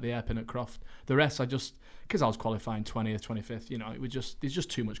at the hairpin at Croft. The rest, because I was qualifying 20th, 25th, there's just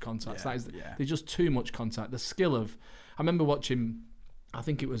too much contact. There's just too much contact. The skill of, I remember watching, I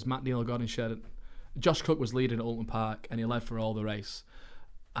think it was Matt Neal or Gordon Shedden. Josh Cook was leading at Alton Park, and he led for all the race.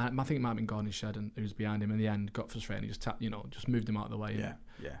 I think it might have been Gordon Shedden who was behind him in the end, got frustrated, and he just tapped, just moved him out of the way.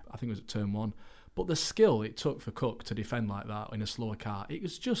 I think it was at turn 1. But the skill it took for Cook to defend like that in a slower car, it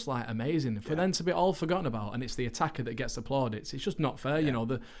was just like amazing. For them to be all forgotten about, and it's the attacker that gets the plaudits. It's just not fair, you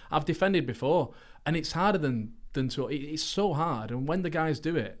know. I've defended before, and it's harder than to. It's so hard, and when the guys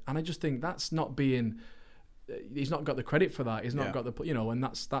do it, and I just think that's not being. He's not got the credit for that. He's not got the, you know, and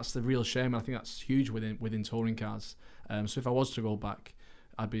that's the real shame. I think that's huge within touring cars. So if I was to go back,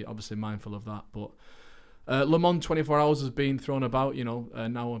 I'd be obviously mindful of that, but. Le Mans 24 Hours has been thrown about, you know.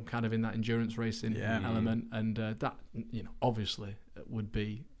 Now I'm kind of in that endurance racing element, and that, you know, obviously would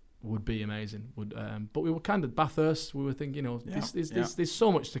be amazing. But we were kind of Bathurst. We were thinking, you know, there's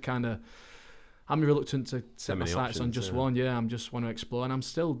so much to kind of. I'm reluctant to set my sights on just one. Yeah, I'm just want to explore, and I'm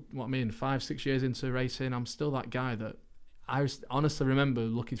still 5-6 years into racing. I'm still that guy that I honestly remember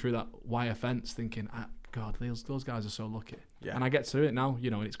looking through that wire fence, thinking, God, those guys are so lucky. Yeah. And I get to it now,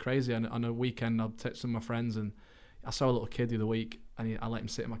 you know, and it's crazy. And on a weekend, I'll text some of my friends, and I saw a little kid the other week, and I let him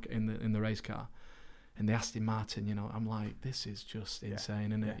sit in the race car, and they asked him, Martin, you know, I'm like, this is just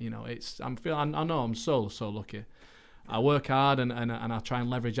insane, isn't it? You know, I know I'm so lucky. I work hard and I try and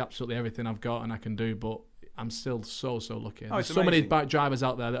leverage absolutely everything I've got and I can do, but I'm still so lucky. There's so many bike drivers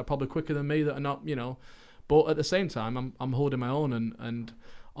out there that are probably quicker than me that are not, you know, but at the same time, I'm holding my own, and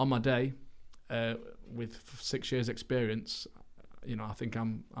on my day. With 6 years experience, you know, I think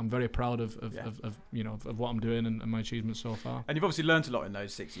I'm very proud of you know, of what I'm doing and my achievements so far. And you've obviously learned a lot in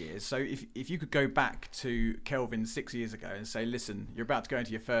those 6 years. So if you could go back to Kelvin 6 years ago and say, listen, you're about to go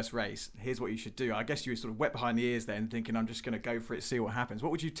into your first race, here's what you should do. I guess you were sort of wet behind the ears then, thinking, I'm just going to go for it, see what happens.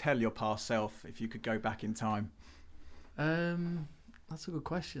 What would you tell your past self if you could go back in time? That's a good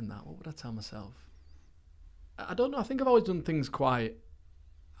question, that. What would I tell myself? I don't know. I think I've always done things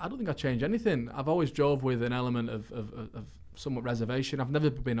I don't think I changed anything. I've always drove with an element of somewhat reservation. I've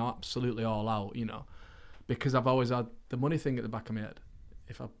never been absolutely all out, you know, because I've always had the money thing at the back of my head.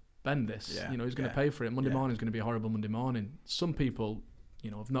 If I bend this, you know, who's going to pay for it? Monday morning is going to be a horrible Monday morning. Some people,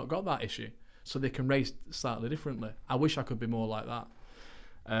 you know, have not got that issue, so they can race slightly differently. I wish I could be more like that.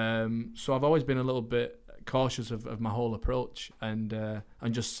 So I've always been a little bit cautious of my whole approach and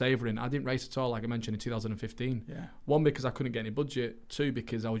just savouring. I didn't race at all, like I mentioned, in 2015. One, because I couldn't get any budget. Two,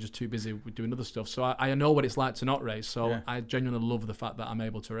 because I was just too busy with doing other stuff. So I know what it's like to not race. So I genuinely love the fact that I'm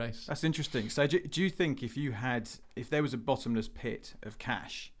able to race. That's interesting. So do you think if there was a bottomless pit of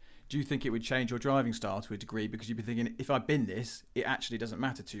cash, do you think it would change your driving style to a degree? Because you'd be thinking, if I bin this, it actually doesn't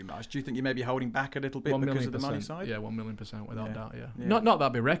matter too much. Do you think you may be holding back a little bit because of the money side? Yeah, 1,000,000% without doubt, yeah. Not that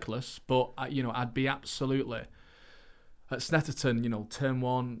I'd be reckless, but, you know, I'd be absolutely... At Snetterton, you know, turn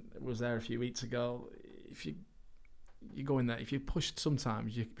one was there a few weeks ago. If you go in there, if you push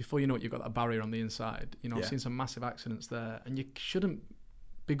sometimes, before you know it, you've got that barrier on the inside. You know, I've seen some massive accidents there, and you shouldn't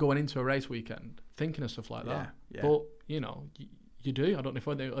be going into a race weekend thinking of stuff like that. Yeah. But, you know... You do. I don't know if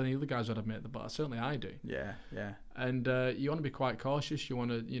any other guys would admit that, but certainly I do. Yeah. And you want to be quite cautious. You want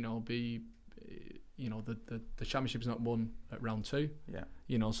to, you know, be, you know, the championship's not won at round 2. Yeah.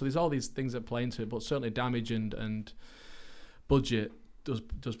 You know, so there's all these things that play into it, but certainly damage and budget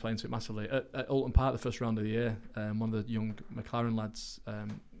does play into it massively. At Alton Park, the first round of the year, one of the young McLaren lads,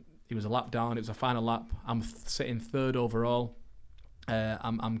 he was a lap down. It was a final lap. I'm sitting third overall.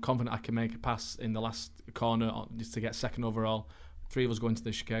 I'm confident I can make a pass in the last corner just to get second overall. 3 of us go into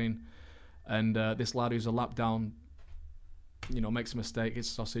the chicane, and this lad who's a lap down, you know, makes a mistake, hits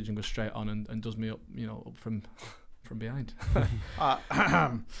sausage and goes straight on and does me up, you know, up from behind.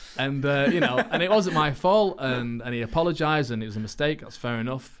 And you know, and it wasn't my fault, and he apologised, and it was a mistake. That's fair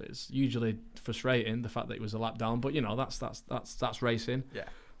enough. It's usually frustrating, the fact that it was a lap down, but you know, that's racing. Yeah,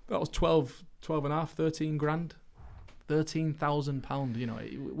 that was 12 and a half, 13 grand. £13,000, you know,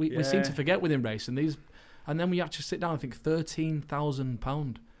 we seem to forget within racing these, and then we actually sit down and think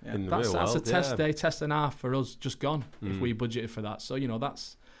 £13,000. Yeah. That's a test day, test and a half for us just gone if we budgeted for that. So you know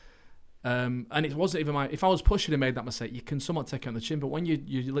that's, and it wasn't even if I was pushing and made that mistake, you can somewhat take it on the chin. But when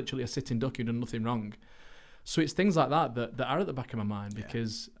you literally a sitting duck, you've done nothing wrong. So it's things like that are at the back of my mind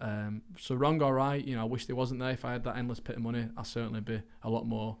because so wrong or right, you know, I wish there wasn't there. If I had that endless pit of money, I'd certainly be a lot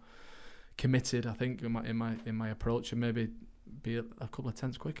more committed, I think, in my approach, and maybe be a couple of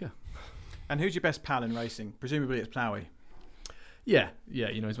tenths quicker. And who's your best pal in racing? Presumably it's Plowie. Yeah,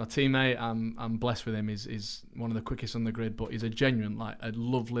 you know, he's my teammate. I'm blessed with him. He's one of the quickest on the grid, but he's a genuine, like a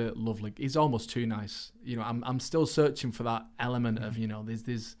lovely. He's almost too nice. You know, I'm still searching for that element of, you know,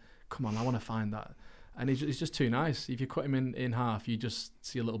 there's come on, I want to find that. And he's just too nice. If you cut him in half, you just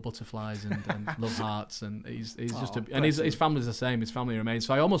see little butterflies and love hearts. And he's just his family's the same. His family remains.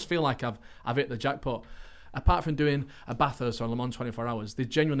 So I almost feel like I've hit the jackpot. Apart from doing a Bathurst or Le Mans 24 Hours, there's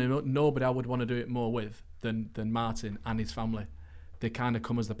genuinely nobody I would want to do it more with than Martin and his family. they kind of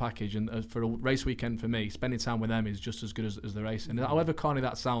come as the package. And for a race weekend for me, spending time with them is just as good as the race. And however corny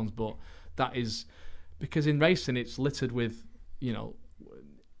that sounds, but that is because in racing it's littered with, you know,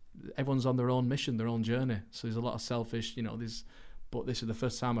 everyone's on their own mission, their own journey. So there's a lot of selfish, you know, but this is the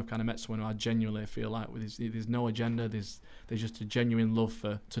first time I've kind of met someone who I genuinely feel like there's no agenda. There's just a genuine love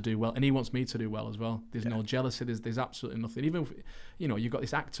to do well, and he wants me to do well as well. There's no jealousy. There's absolutely nothing. Even if, you know, you've got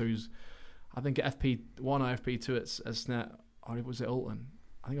this actor who's, I think at FP1 or FP2 at Snet, or it was at Alton.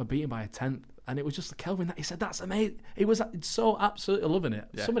 I think I beat him by a 10th, and it was just the Kelvin that he said, "That's amazing." He was so absolutely loving it.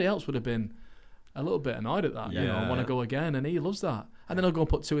 Yeah. Somebody else would have been a little bit annoyed at that, you know, want to go again, and he loves that. And then he'll go and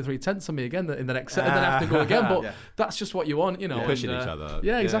put 2 or 3 tenths on me again in the next set, and then I have to go again. But that's just what you want, you know. Pushing each other.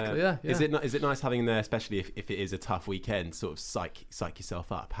 Yeah, exactly. Yeah. Is it nice having there, especially if it is a tough weekend, sort of psych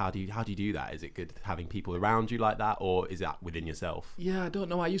yourself up? How do you do that? Is it good having people around you like that, or is that within yourself? Yeah, I don't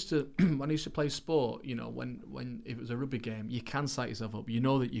know. I used to when I used to play sport, you know, when if it was a rugby game, you can psych yourself up. You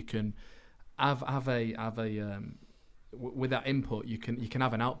know that you can have a with that input, you can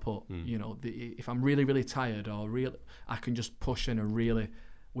have an output. You know, if I'm really, really tired or I can just push in a really.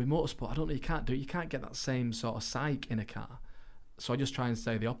 With motorsport, I don't know. You can't get that same sort of psych in a car. So I just try and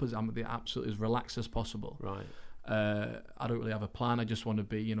stay the opposite. I'm absolutely as relaxed as possible. Right. I don't really have a plan. I just want to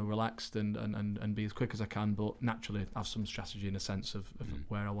be, you know, relaxed and be as quick as I can, but naturally have some strategy in a sense of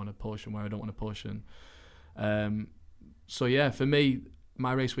where I want to push and where I don't want to push. And so yeah, for me,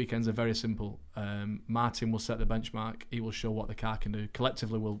 my race weekends are very simple. Martin will set the benchmark. He will show what the car can do.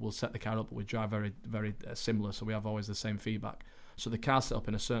 Collectively, we'll set the car up, but we drive very, very similar, so we have always the same feedback. So the car's set up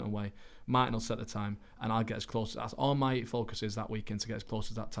in a certain way. Martin will set the time, and I'll get as close. That's all my focus is that weekend, to get as close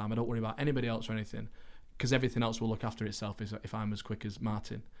as that time. I don't worry about anybody else or anything, because everything else will look after itself. If I'm as quick as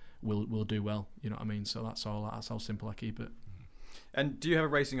Martin, we'll do well. You know what I mean? So that's all. That's how simple I keep it. And do you have a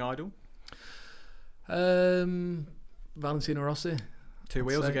racing idol? Valentino Rossi. 2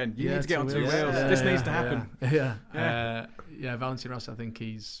 wheels again. You need to get on 2 wheels. Yeah, this needs to happen. Yeah. Valentino Rossi. I think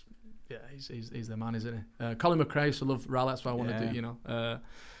he's the man, isn't he? Colin McRae, used to love rally. That's what I want to do. You know,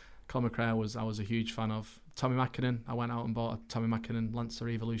 Colin McRae I was a huge fan of. Tommy Mackinnon. I went out and bought a Tommy Mackinnon Lancer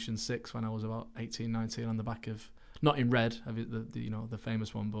Evolution 6 when I was about 18, 19 on the back of, not in red, the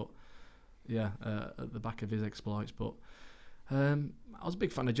famous one, but at the back of his exploits. But I was a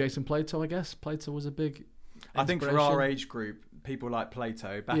big fan of Jason Plato. I guess Plato was a big. I think for our age group, people like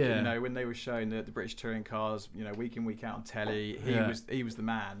Plato back, you know, when they were showing the British touring cars, you know, week in week out on telly, he was the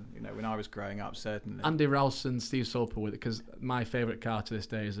man. You know, when I was growing up, certainly. Andy Rouse and Steve Soper with it, because my favourite car to this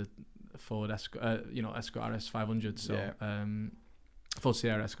day is a Ford Escort, Escort RS 500. So Ford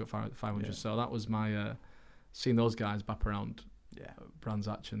Sierra Escort 500. Yeah. So that was my seeing those guys bap around, Brands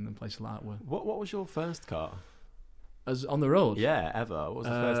Hatch and places like that. What was your first car? As on the road? Yeah, ever. What was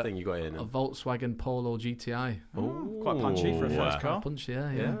the first thing you got in? A Volkswagen Polo GTI. Oh, quite punchy for a first car. Punchy, yeah.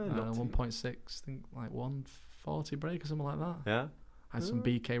 1.6, I think like 140 brake or something like that. Yeah. I had some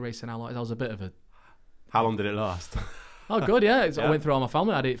BK racing alloys. I was a bit of a... How long did it last? Oh, good, yeah. I went through all my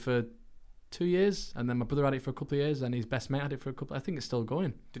family. I had it for 2 years, and then my brother had it for a couple of years, and his best mate had it for a couple. I think it's still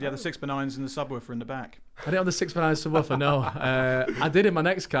going. Did you have the 6x9s and the subwoofer in the back? I didn't have the 6x9 subwoofer, no. I did in my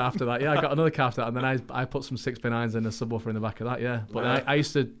next car after that. Yeah, I got another car after that, and then I put some 6x9s and a subwoofer in the back of that. Yeah, but I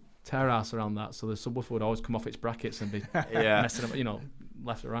used to tear ass around that, so the subwoofer would always come off its brackets and be messing up, you know,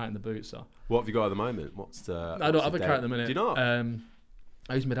 left or right in the boot. So what have you got at the moment? I don't have a car at the minute. Do you not?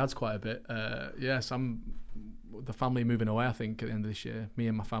 I use my dad's quite a bit. Yes, I'm. The family moving away, I think, at the end of this year, me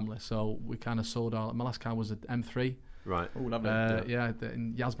and my family. So we kind of sold all. My last car was an M3. Right. Oh, lovely.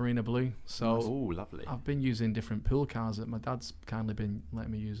 In Yasmarina blue. So nice. Oh, lovely. I've been using different pool cars that my dad's kindly been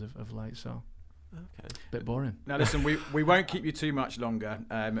letting me use of late. So okay. Bit boring. Now listen, we won't keep you too much longer.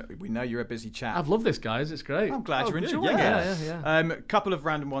 We know you're a busy chap. I've loved this, guys. It's great. I'm glad you're enjoying it. Yeah. Couple of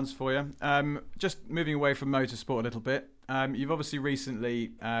random ones for you. Just moving away from motorsport a little bit. You've obviously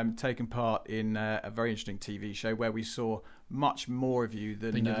recently taken part in a very interesting TV show where we saw much more of you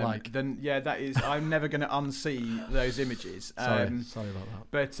than that is. I'm never going to unsee those images. Sorry about that.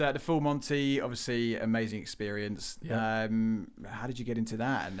 But the Full Monty, obviously, amazing experience. Yeah. How did you get into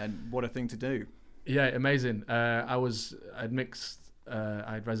that, and what a thing to do? Yeah, amazing. I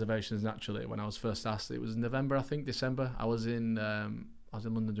had reservations naturally when I was first asked. It was November, I think, December. I was in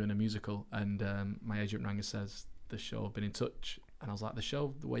London doing a musical, and my agent rang and says, the show, I've been in touch. And I was like, the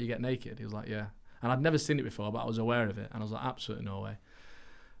show where you get naked? He was like, yeah. And I'd never seen it before, but I was aware of it. And I was like, absolutely no way.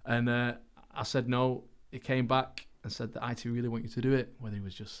 And I said no. He came back and said that IT really want you to do it. Whether he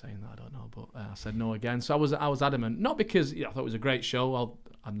was just saying that, I don't know. But I said no again. So I was adamant. Not because I thought it was a great show.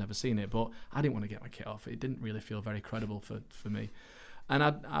 I'd never seen it, but I didn't want to get my kit off. It didn't really feel very credible for me. And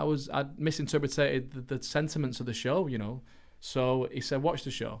I'd misinterpreted the sentiments of the show, you know. So he said, watch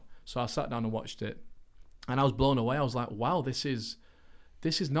the show. So I sat down and watched it, and I was blown away. I was like, wow, this is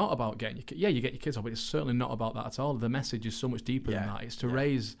not about getting your kids. Yeah, you get your kids off, but it's certainly not about that at all. The message is so much deeper than that. It's to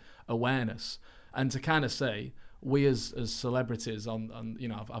raise awareness and to kind of say, we as celebrities on you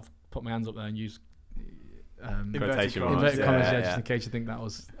know, I've put my hands up there and used quotation inverted marks, commas, just in case you think that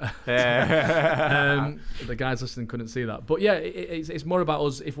was the guys listening couldn't see that. But yeah, it's more about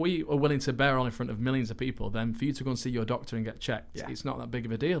us. If we are willing to bear on in front of millions of people, then for you to go and see your doctor and get checked, it's not that big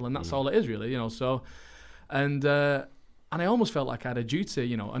of a deal, and that's all it is really, you know. So and I almost felt like I had a duty,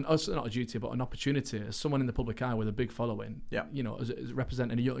 you know, and not a duty, but an opportunity as someone in the public eye with a big following, you know, as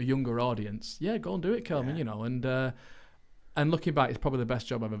representing a younger audience. Yeah, go and do it, Kelvin, you know. And looking back, it's probably the best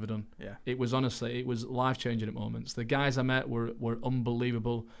job I've ever done. Yeah, it was life-changing at moments. The guys I met were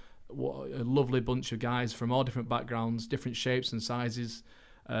unbelievable. What a lovely bunch of guys from all different backgrounds, different shapes and sizes,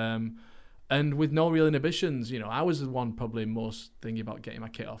 and with no real inhibitions. You know, I was the one probably most thinking about getting my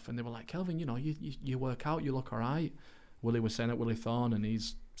kit off, and they were like, Kelvin, you know, you work out, you look all right. Willie was saying at Willie Thorne, and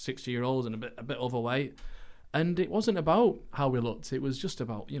he's 60-year-old and a bit overweight. And it wasn't about how we looked. It was just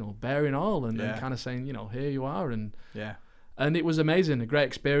about, you know, bearing all and kind of saying, you know, here you are. And it was amazing, a great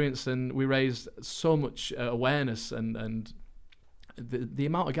experience. And we raised so much awareness. And the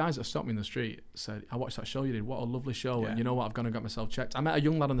amount of guys that stopped me in the street said, I watched that show you did. What a lovely show. And you know what? I've gone and got myself checked. I met a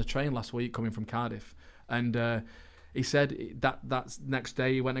young lad on the train last week coming from Cardiff. And he said that next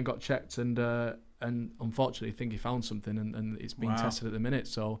day he went and got checked. And unfortunately, I think he found something, and it's being tested at the minute.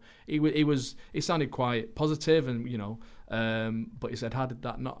 So he sounded quite positive, and you know, but he said, had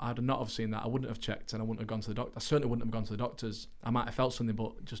I not have seen that, I wouldn't have checked, and I wouldn't have gone to the doctor. I certainly wouldn't have gone to the doctors. I might have felt something,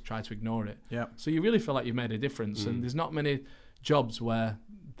 but just tried to ignore it. Yeah. So you really feel like you've made a difference, and there's not many jobs where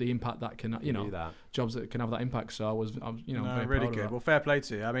the impact that can, you know, jobs that can have that impact. So I was you know, very really proud good. Of well, fair play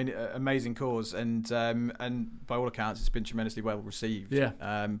to you. I mean, amazing cause, and by all accounts, it's been tremendously well received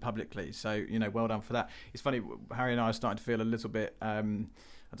publicly. So you know, well done for that. It's funny, Harry and I are starting to feel a little bit.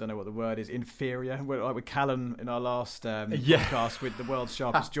 I don't know what the word is, inferior. We're like with Callum in our last podcast with the world's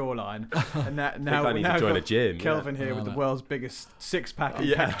sharpest jawline. And now I need to join a gym. Kelvin here with the world's biggest six-pack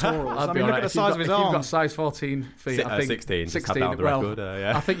and pectorals. I mean, look at the if size of his arms. If you've got size 14 feet, I think 16. 16 well, record,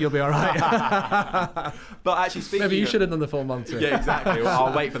 I think you'll be all right. But actually, speaking maybe you should have done the full month. Yeah, exactly. Well,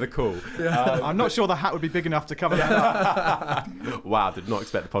 I'll wait for the call. I'm not sure the hat would be big enough to cover that up. Wow, did not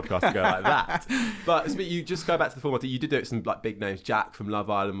expect the podcast to go like that. But you just go back to the format. You did do it with some like big names. Jack from Love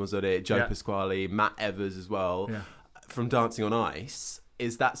Island was on it. Joe Pasquale, Matt Evers as well, from Dancing on Ice.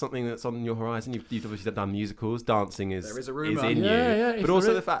 Is that something that's on your horizon? You've obviously done musicals. Dancing is in you. But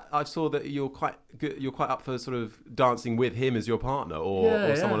also the fact I saw that you're quite good. You're quite up for sort of dancing with him as your partner,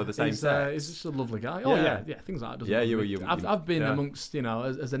 or someone of the same sex. He's just a lovely guy. Oh yeah, things like that. I've been amongst, you know,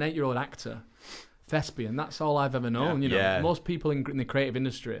 as an 8-year-old actor, thespian. That's all I've ever known. You know, most people in the creative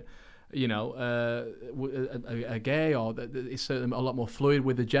industry, you know, are gay, or it's certainly a lot more fluid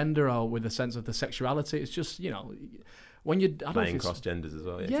with the gender or with the sense of the sexuality. It's just, you know, when you playing cross genders as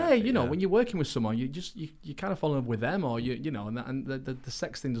well. You know, when you're working with someone, you kind of fall in love with them, or you know, and the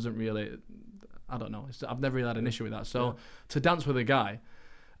sex thing doesn't really. I don't know. I've never really had an issue with that. So to dance with a guy,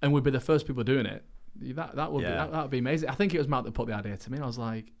 and we'd be the first people doing it. That would be amazing. I think it was Matt that put the idea to me. I was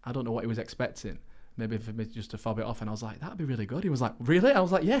like, I don't know what he was expecting. Maybe for me just to fob it off, and I was like, that'd be really good. He was like, really? I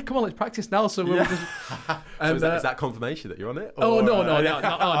was like, yeah, come on, let's practice now. So we'll just. So is that confirmation that you're on it? Or, no! No,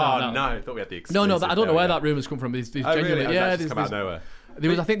 I thought we had the exclusive. No, I don't know where that rumour's come from. These genuinely, really? Come out of nowhere.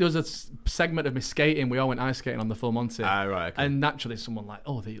 I think there was a segment of me skating. We all went ice skating on the Full Monty. Right. Okay. And naturally, someone like,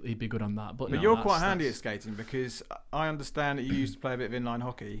 he'd be good on that. But you're quite handy at skating, because I understand that you used to play a bit of inline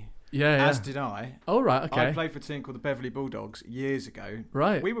hockey. Yeah. As did I. Oh, right, okay. I played for a team called the Beverley Bulldogs years ago.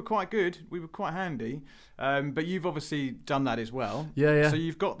 Right. We were quite good. We were quite handy. But you've obviously done that as well. Yeah. So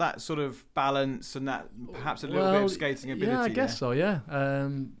you've got that sort of balance and that perhaps a little bit of skating ability. Yeah, I guess so, yeah.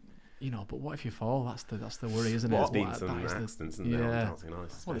 You know, but what if you fall? That's the worry, isn't it? There's been some accidents in there on Dancing on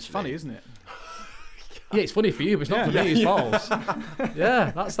Ice. Well, it's funny, isn't it? Yeah, it's funny for you, but it's not for me. It's falls.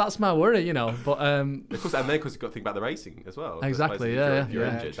 Yeah, that's my worry, you know. But of course, and then because you've got to think about the racing as well. Exactly. If you're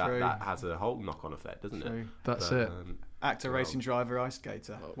injured, that has a whole knock-on effect, doesn't it? That's it. Actor, racing driver, ice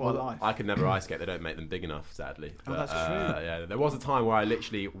skater. What a life. I could never ice skate. They don't make them big enough, sadly. But, that's true. Yeah, there was a time where I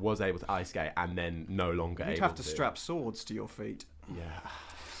literally was able to ice skate and then no longer able to. You'd have to strap swords to your feet.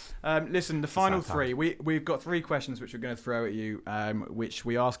 Yeah. Listen, the final three. We've got 3 questions which we're going to throw at you, which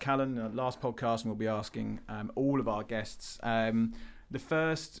we asked Callan last podcast, and we'll be asking all of our guests. The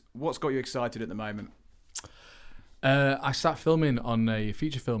first, what's got you excited at the moment? I sat filming on a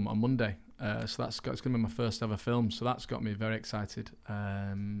feature film on Monday, so it's going to be my first ever film. So that's got me very excited.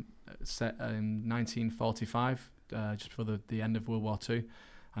 Set in 1945, just before the end of World War II.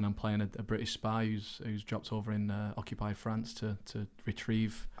 And I'm playing a British spy who's dropped over in occupied France to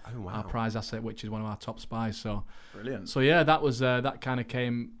retrieve our prize asset, which is one of our top spies. So brilliant. So yeah, that was that kind of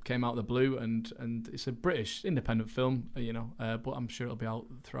came out of the blue, and it's a British independent film, but I'm sure it'll be out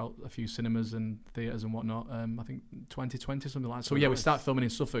throughout a few cinemas and theatres and whatnot. I think 2020, something like that. So yeah, we start filming in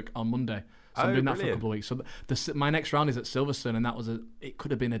Suffolk on Monday. So I'm doing that for a couple of weeks. So my next round is at Silverstone, and it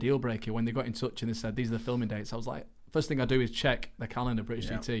could have been a deal breaker when they got in touch and they said these are the filming dates. I was like, first thing I do is check the calendar, British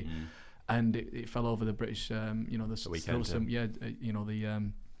GT, and it fell over the British, the Silverstone,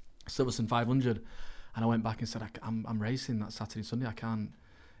 the Silverstone 500, and I went back and said, I'm racing that Saturday and Sunday. I can't.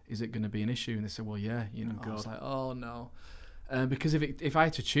 Is it going to be an issue? And they said, well, yeah. I was like, oh no, because if I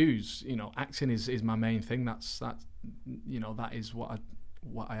had to choose, acting is my main thing. That is what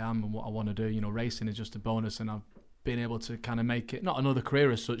I am and what I want to do. Racing is just a bonus, and I've been able to kind of make it not another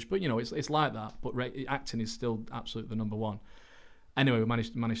career as such, but it's like that. But acting is still absolutely the number one. Anyway, we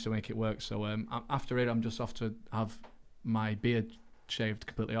managed to make it work. So after it, I'm just off to have my beard shaved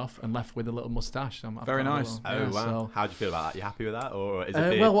completely off and left with a little moustache. Very nice. Oh wow! So, how do you feel about that? You happy with that, or is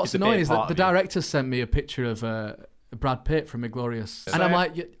it? Well, what's annoying is that the director sent me a picture of Brad Pitt from Inglourious, and I'm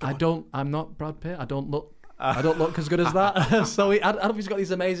like, I'm not Brad Pitt. I don't look as good as that. So I don't know if he's got these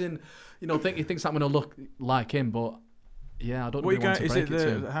amazing. He thinks I'm going to look like him, but yeah, I don't really want to break it to him. Is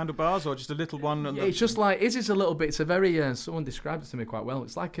it the handlebars or just a little one? It's just like, it's a little bit, it's a very, someone described it to me quite well.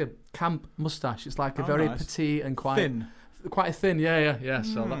 It's like a camp moustache. It's like a very petite and quite thin. Quite thin, yeah.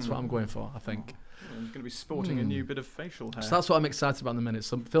 So that's what I'm going for, I think. I'm going to be sporting a new bit of facial hair. So that's what I'm excited about in the minute.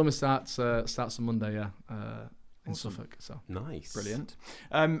 So filming starts on Monday, in Suffolk. So nice. Brilliant.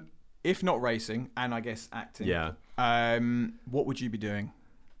 If not racing, and I guess acting, what would you be doing?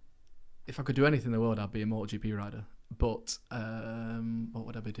 If I could do anything in the world, I'd be a MotoGP rider. But what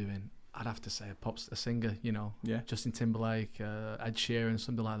would I be doing? I'd have to say a singer, Justin Timberlake, Ed Sheeran,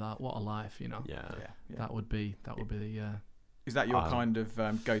 something like that. What a life, Yeah. That would be the. Is that your kind of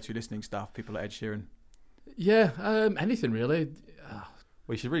go-to listening stuff? People at Ed Sheeran? Yeah, anything really.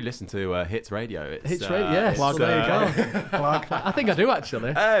 We should really listen to Hits Radio. Hits Radio, yes. Plug, there you go. Plug. I think I do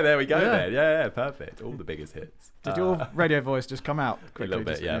actually. Hey, there we go. Yeah. Then. Yeah, perfect. All the biggest hits. Did your radio voice just come out quickly? A little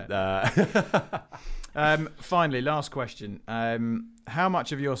bit, yeah. Finally, last question. How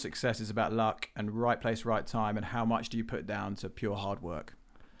much of your success is about luck and right place, right time, and how much do you put down to pure hard work?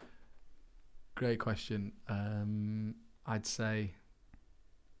 Great question. I'd say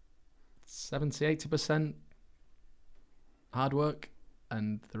 70-80% hard work,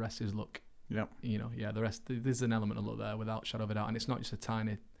 and the rest is luck. Yeah. The rest, there's an element of luck there without shadow of a doubt, and it's not just a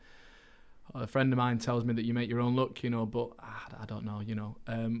tiny. A friend of mine tells me that you make your own luck, but I don't know,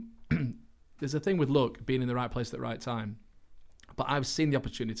 There's a thing with luck, being in the right place at the right time. But I've seen the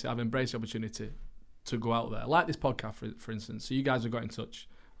opportunity, I've embraced the opportunity to go out there. Like this podcast, for instance. So you guys have got in touch.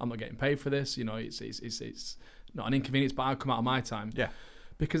 I'm not getting paid for this, it's not an inconvenience, but I've come out of my time. Yeah.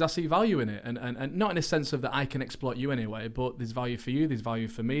 Because I see value in it, and not in a sense of that I can exploit you anyway, but there's value for you, there's value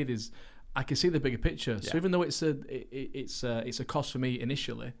for me, I can see the bigger picture. Yeah. So even though it's a cost for me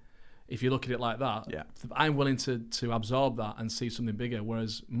initially, if you look at it like that, I'm willing to absorb that and see something bigger.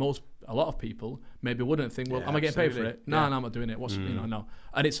 Whereas a lot of people maybe wouldn't think, well, am I getting paid for it? No, I'm not doing it. No.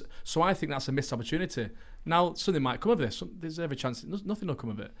 And so I think that's a missed opportunity. Now something might come of this. There's every chance nothing will come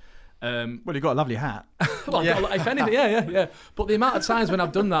of it. Well, you've got a lovely hat. Well, if anything, yeah. But the amount of times when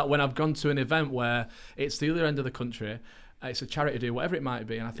I've done that, when I've gone to an event where it's the other end of the country, it's a charity do, whatever it might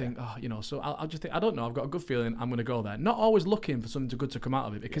be, and I think, so I'll just think, I don't know, I've got a good feeling I'm going to go there. Not always looking for something good to come out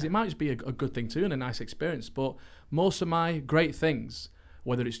of it, because it might just be a good thing too and a nice experience. But most of my great things,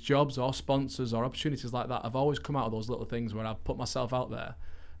 whether it's jobs or sponsors or opportunities like that, have always come out of those little things where I've put myself out there.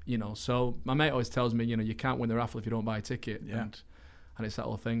 So my mate always tells me, you can't win the raffle if you don't buy a ticket. Yeah. And it's that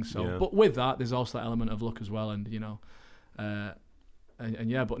whole thing. So, but with that, there's also that element of luck as well. And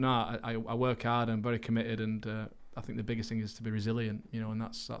but no, I work hard. I'm very committed, and I think the biggest thing is to be resilient. And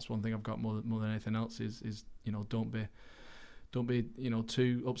that's one thing I've got more than anything else is don't be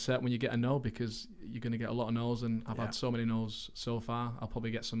too upset when you get a no, because you're going to get a lot of no's, and I've had so many no's so far. I'll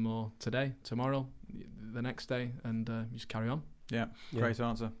probably get some more today, tomorrow, the next day, and just carry on. Yeah, great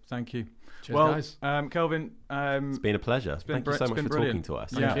answer. Thank you. Cheers, guys. Kelvin, it's been a pleasure. Thank you so much for talking to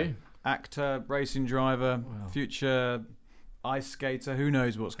us. Thank you. Actor, racing driver, future ice skater. Who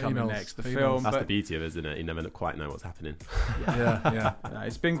knows what's coming next? The film. That's the beauty of it, isn't it? You never quite know what's happening. Yeah.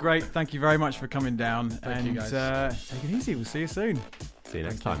 It's been great. Thank you very much for coming down. Thank you, guys. Take it easy. We'll see you soon. See you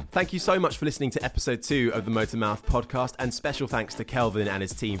next time. Thank you so much for listening to episode 2 of the Motormouth podcast, and special thanks to Kelvin and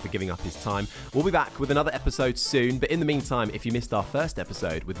his team for giving up his time. We'll be back with another episode soon, but in the meantime, if you missed our first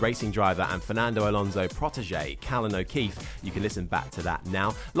episode with racing driver and Fernando Alonso protege Callan O'Keefe, you can listen back to that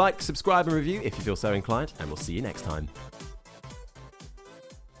now. Like, subscribe and review if you feel so inclined, and we'll see you next time.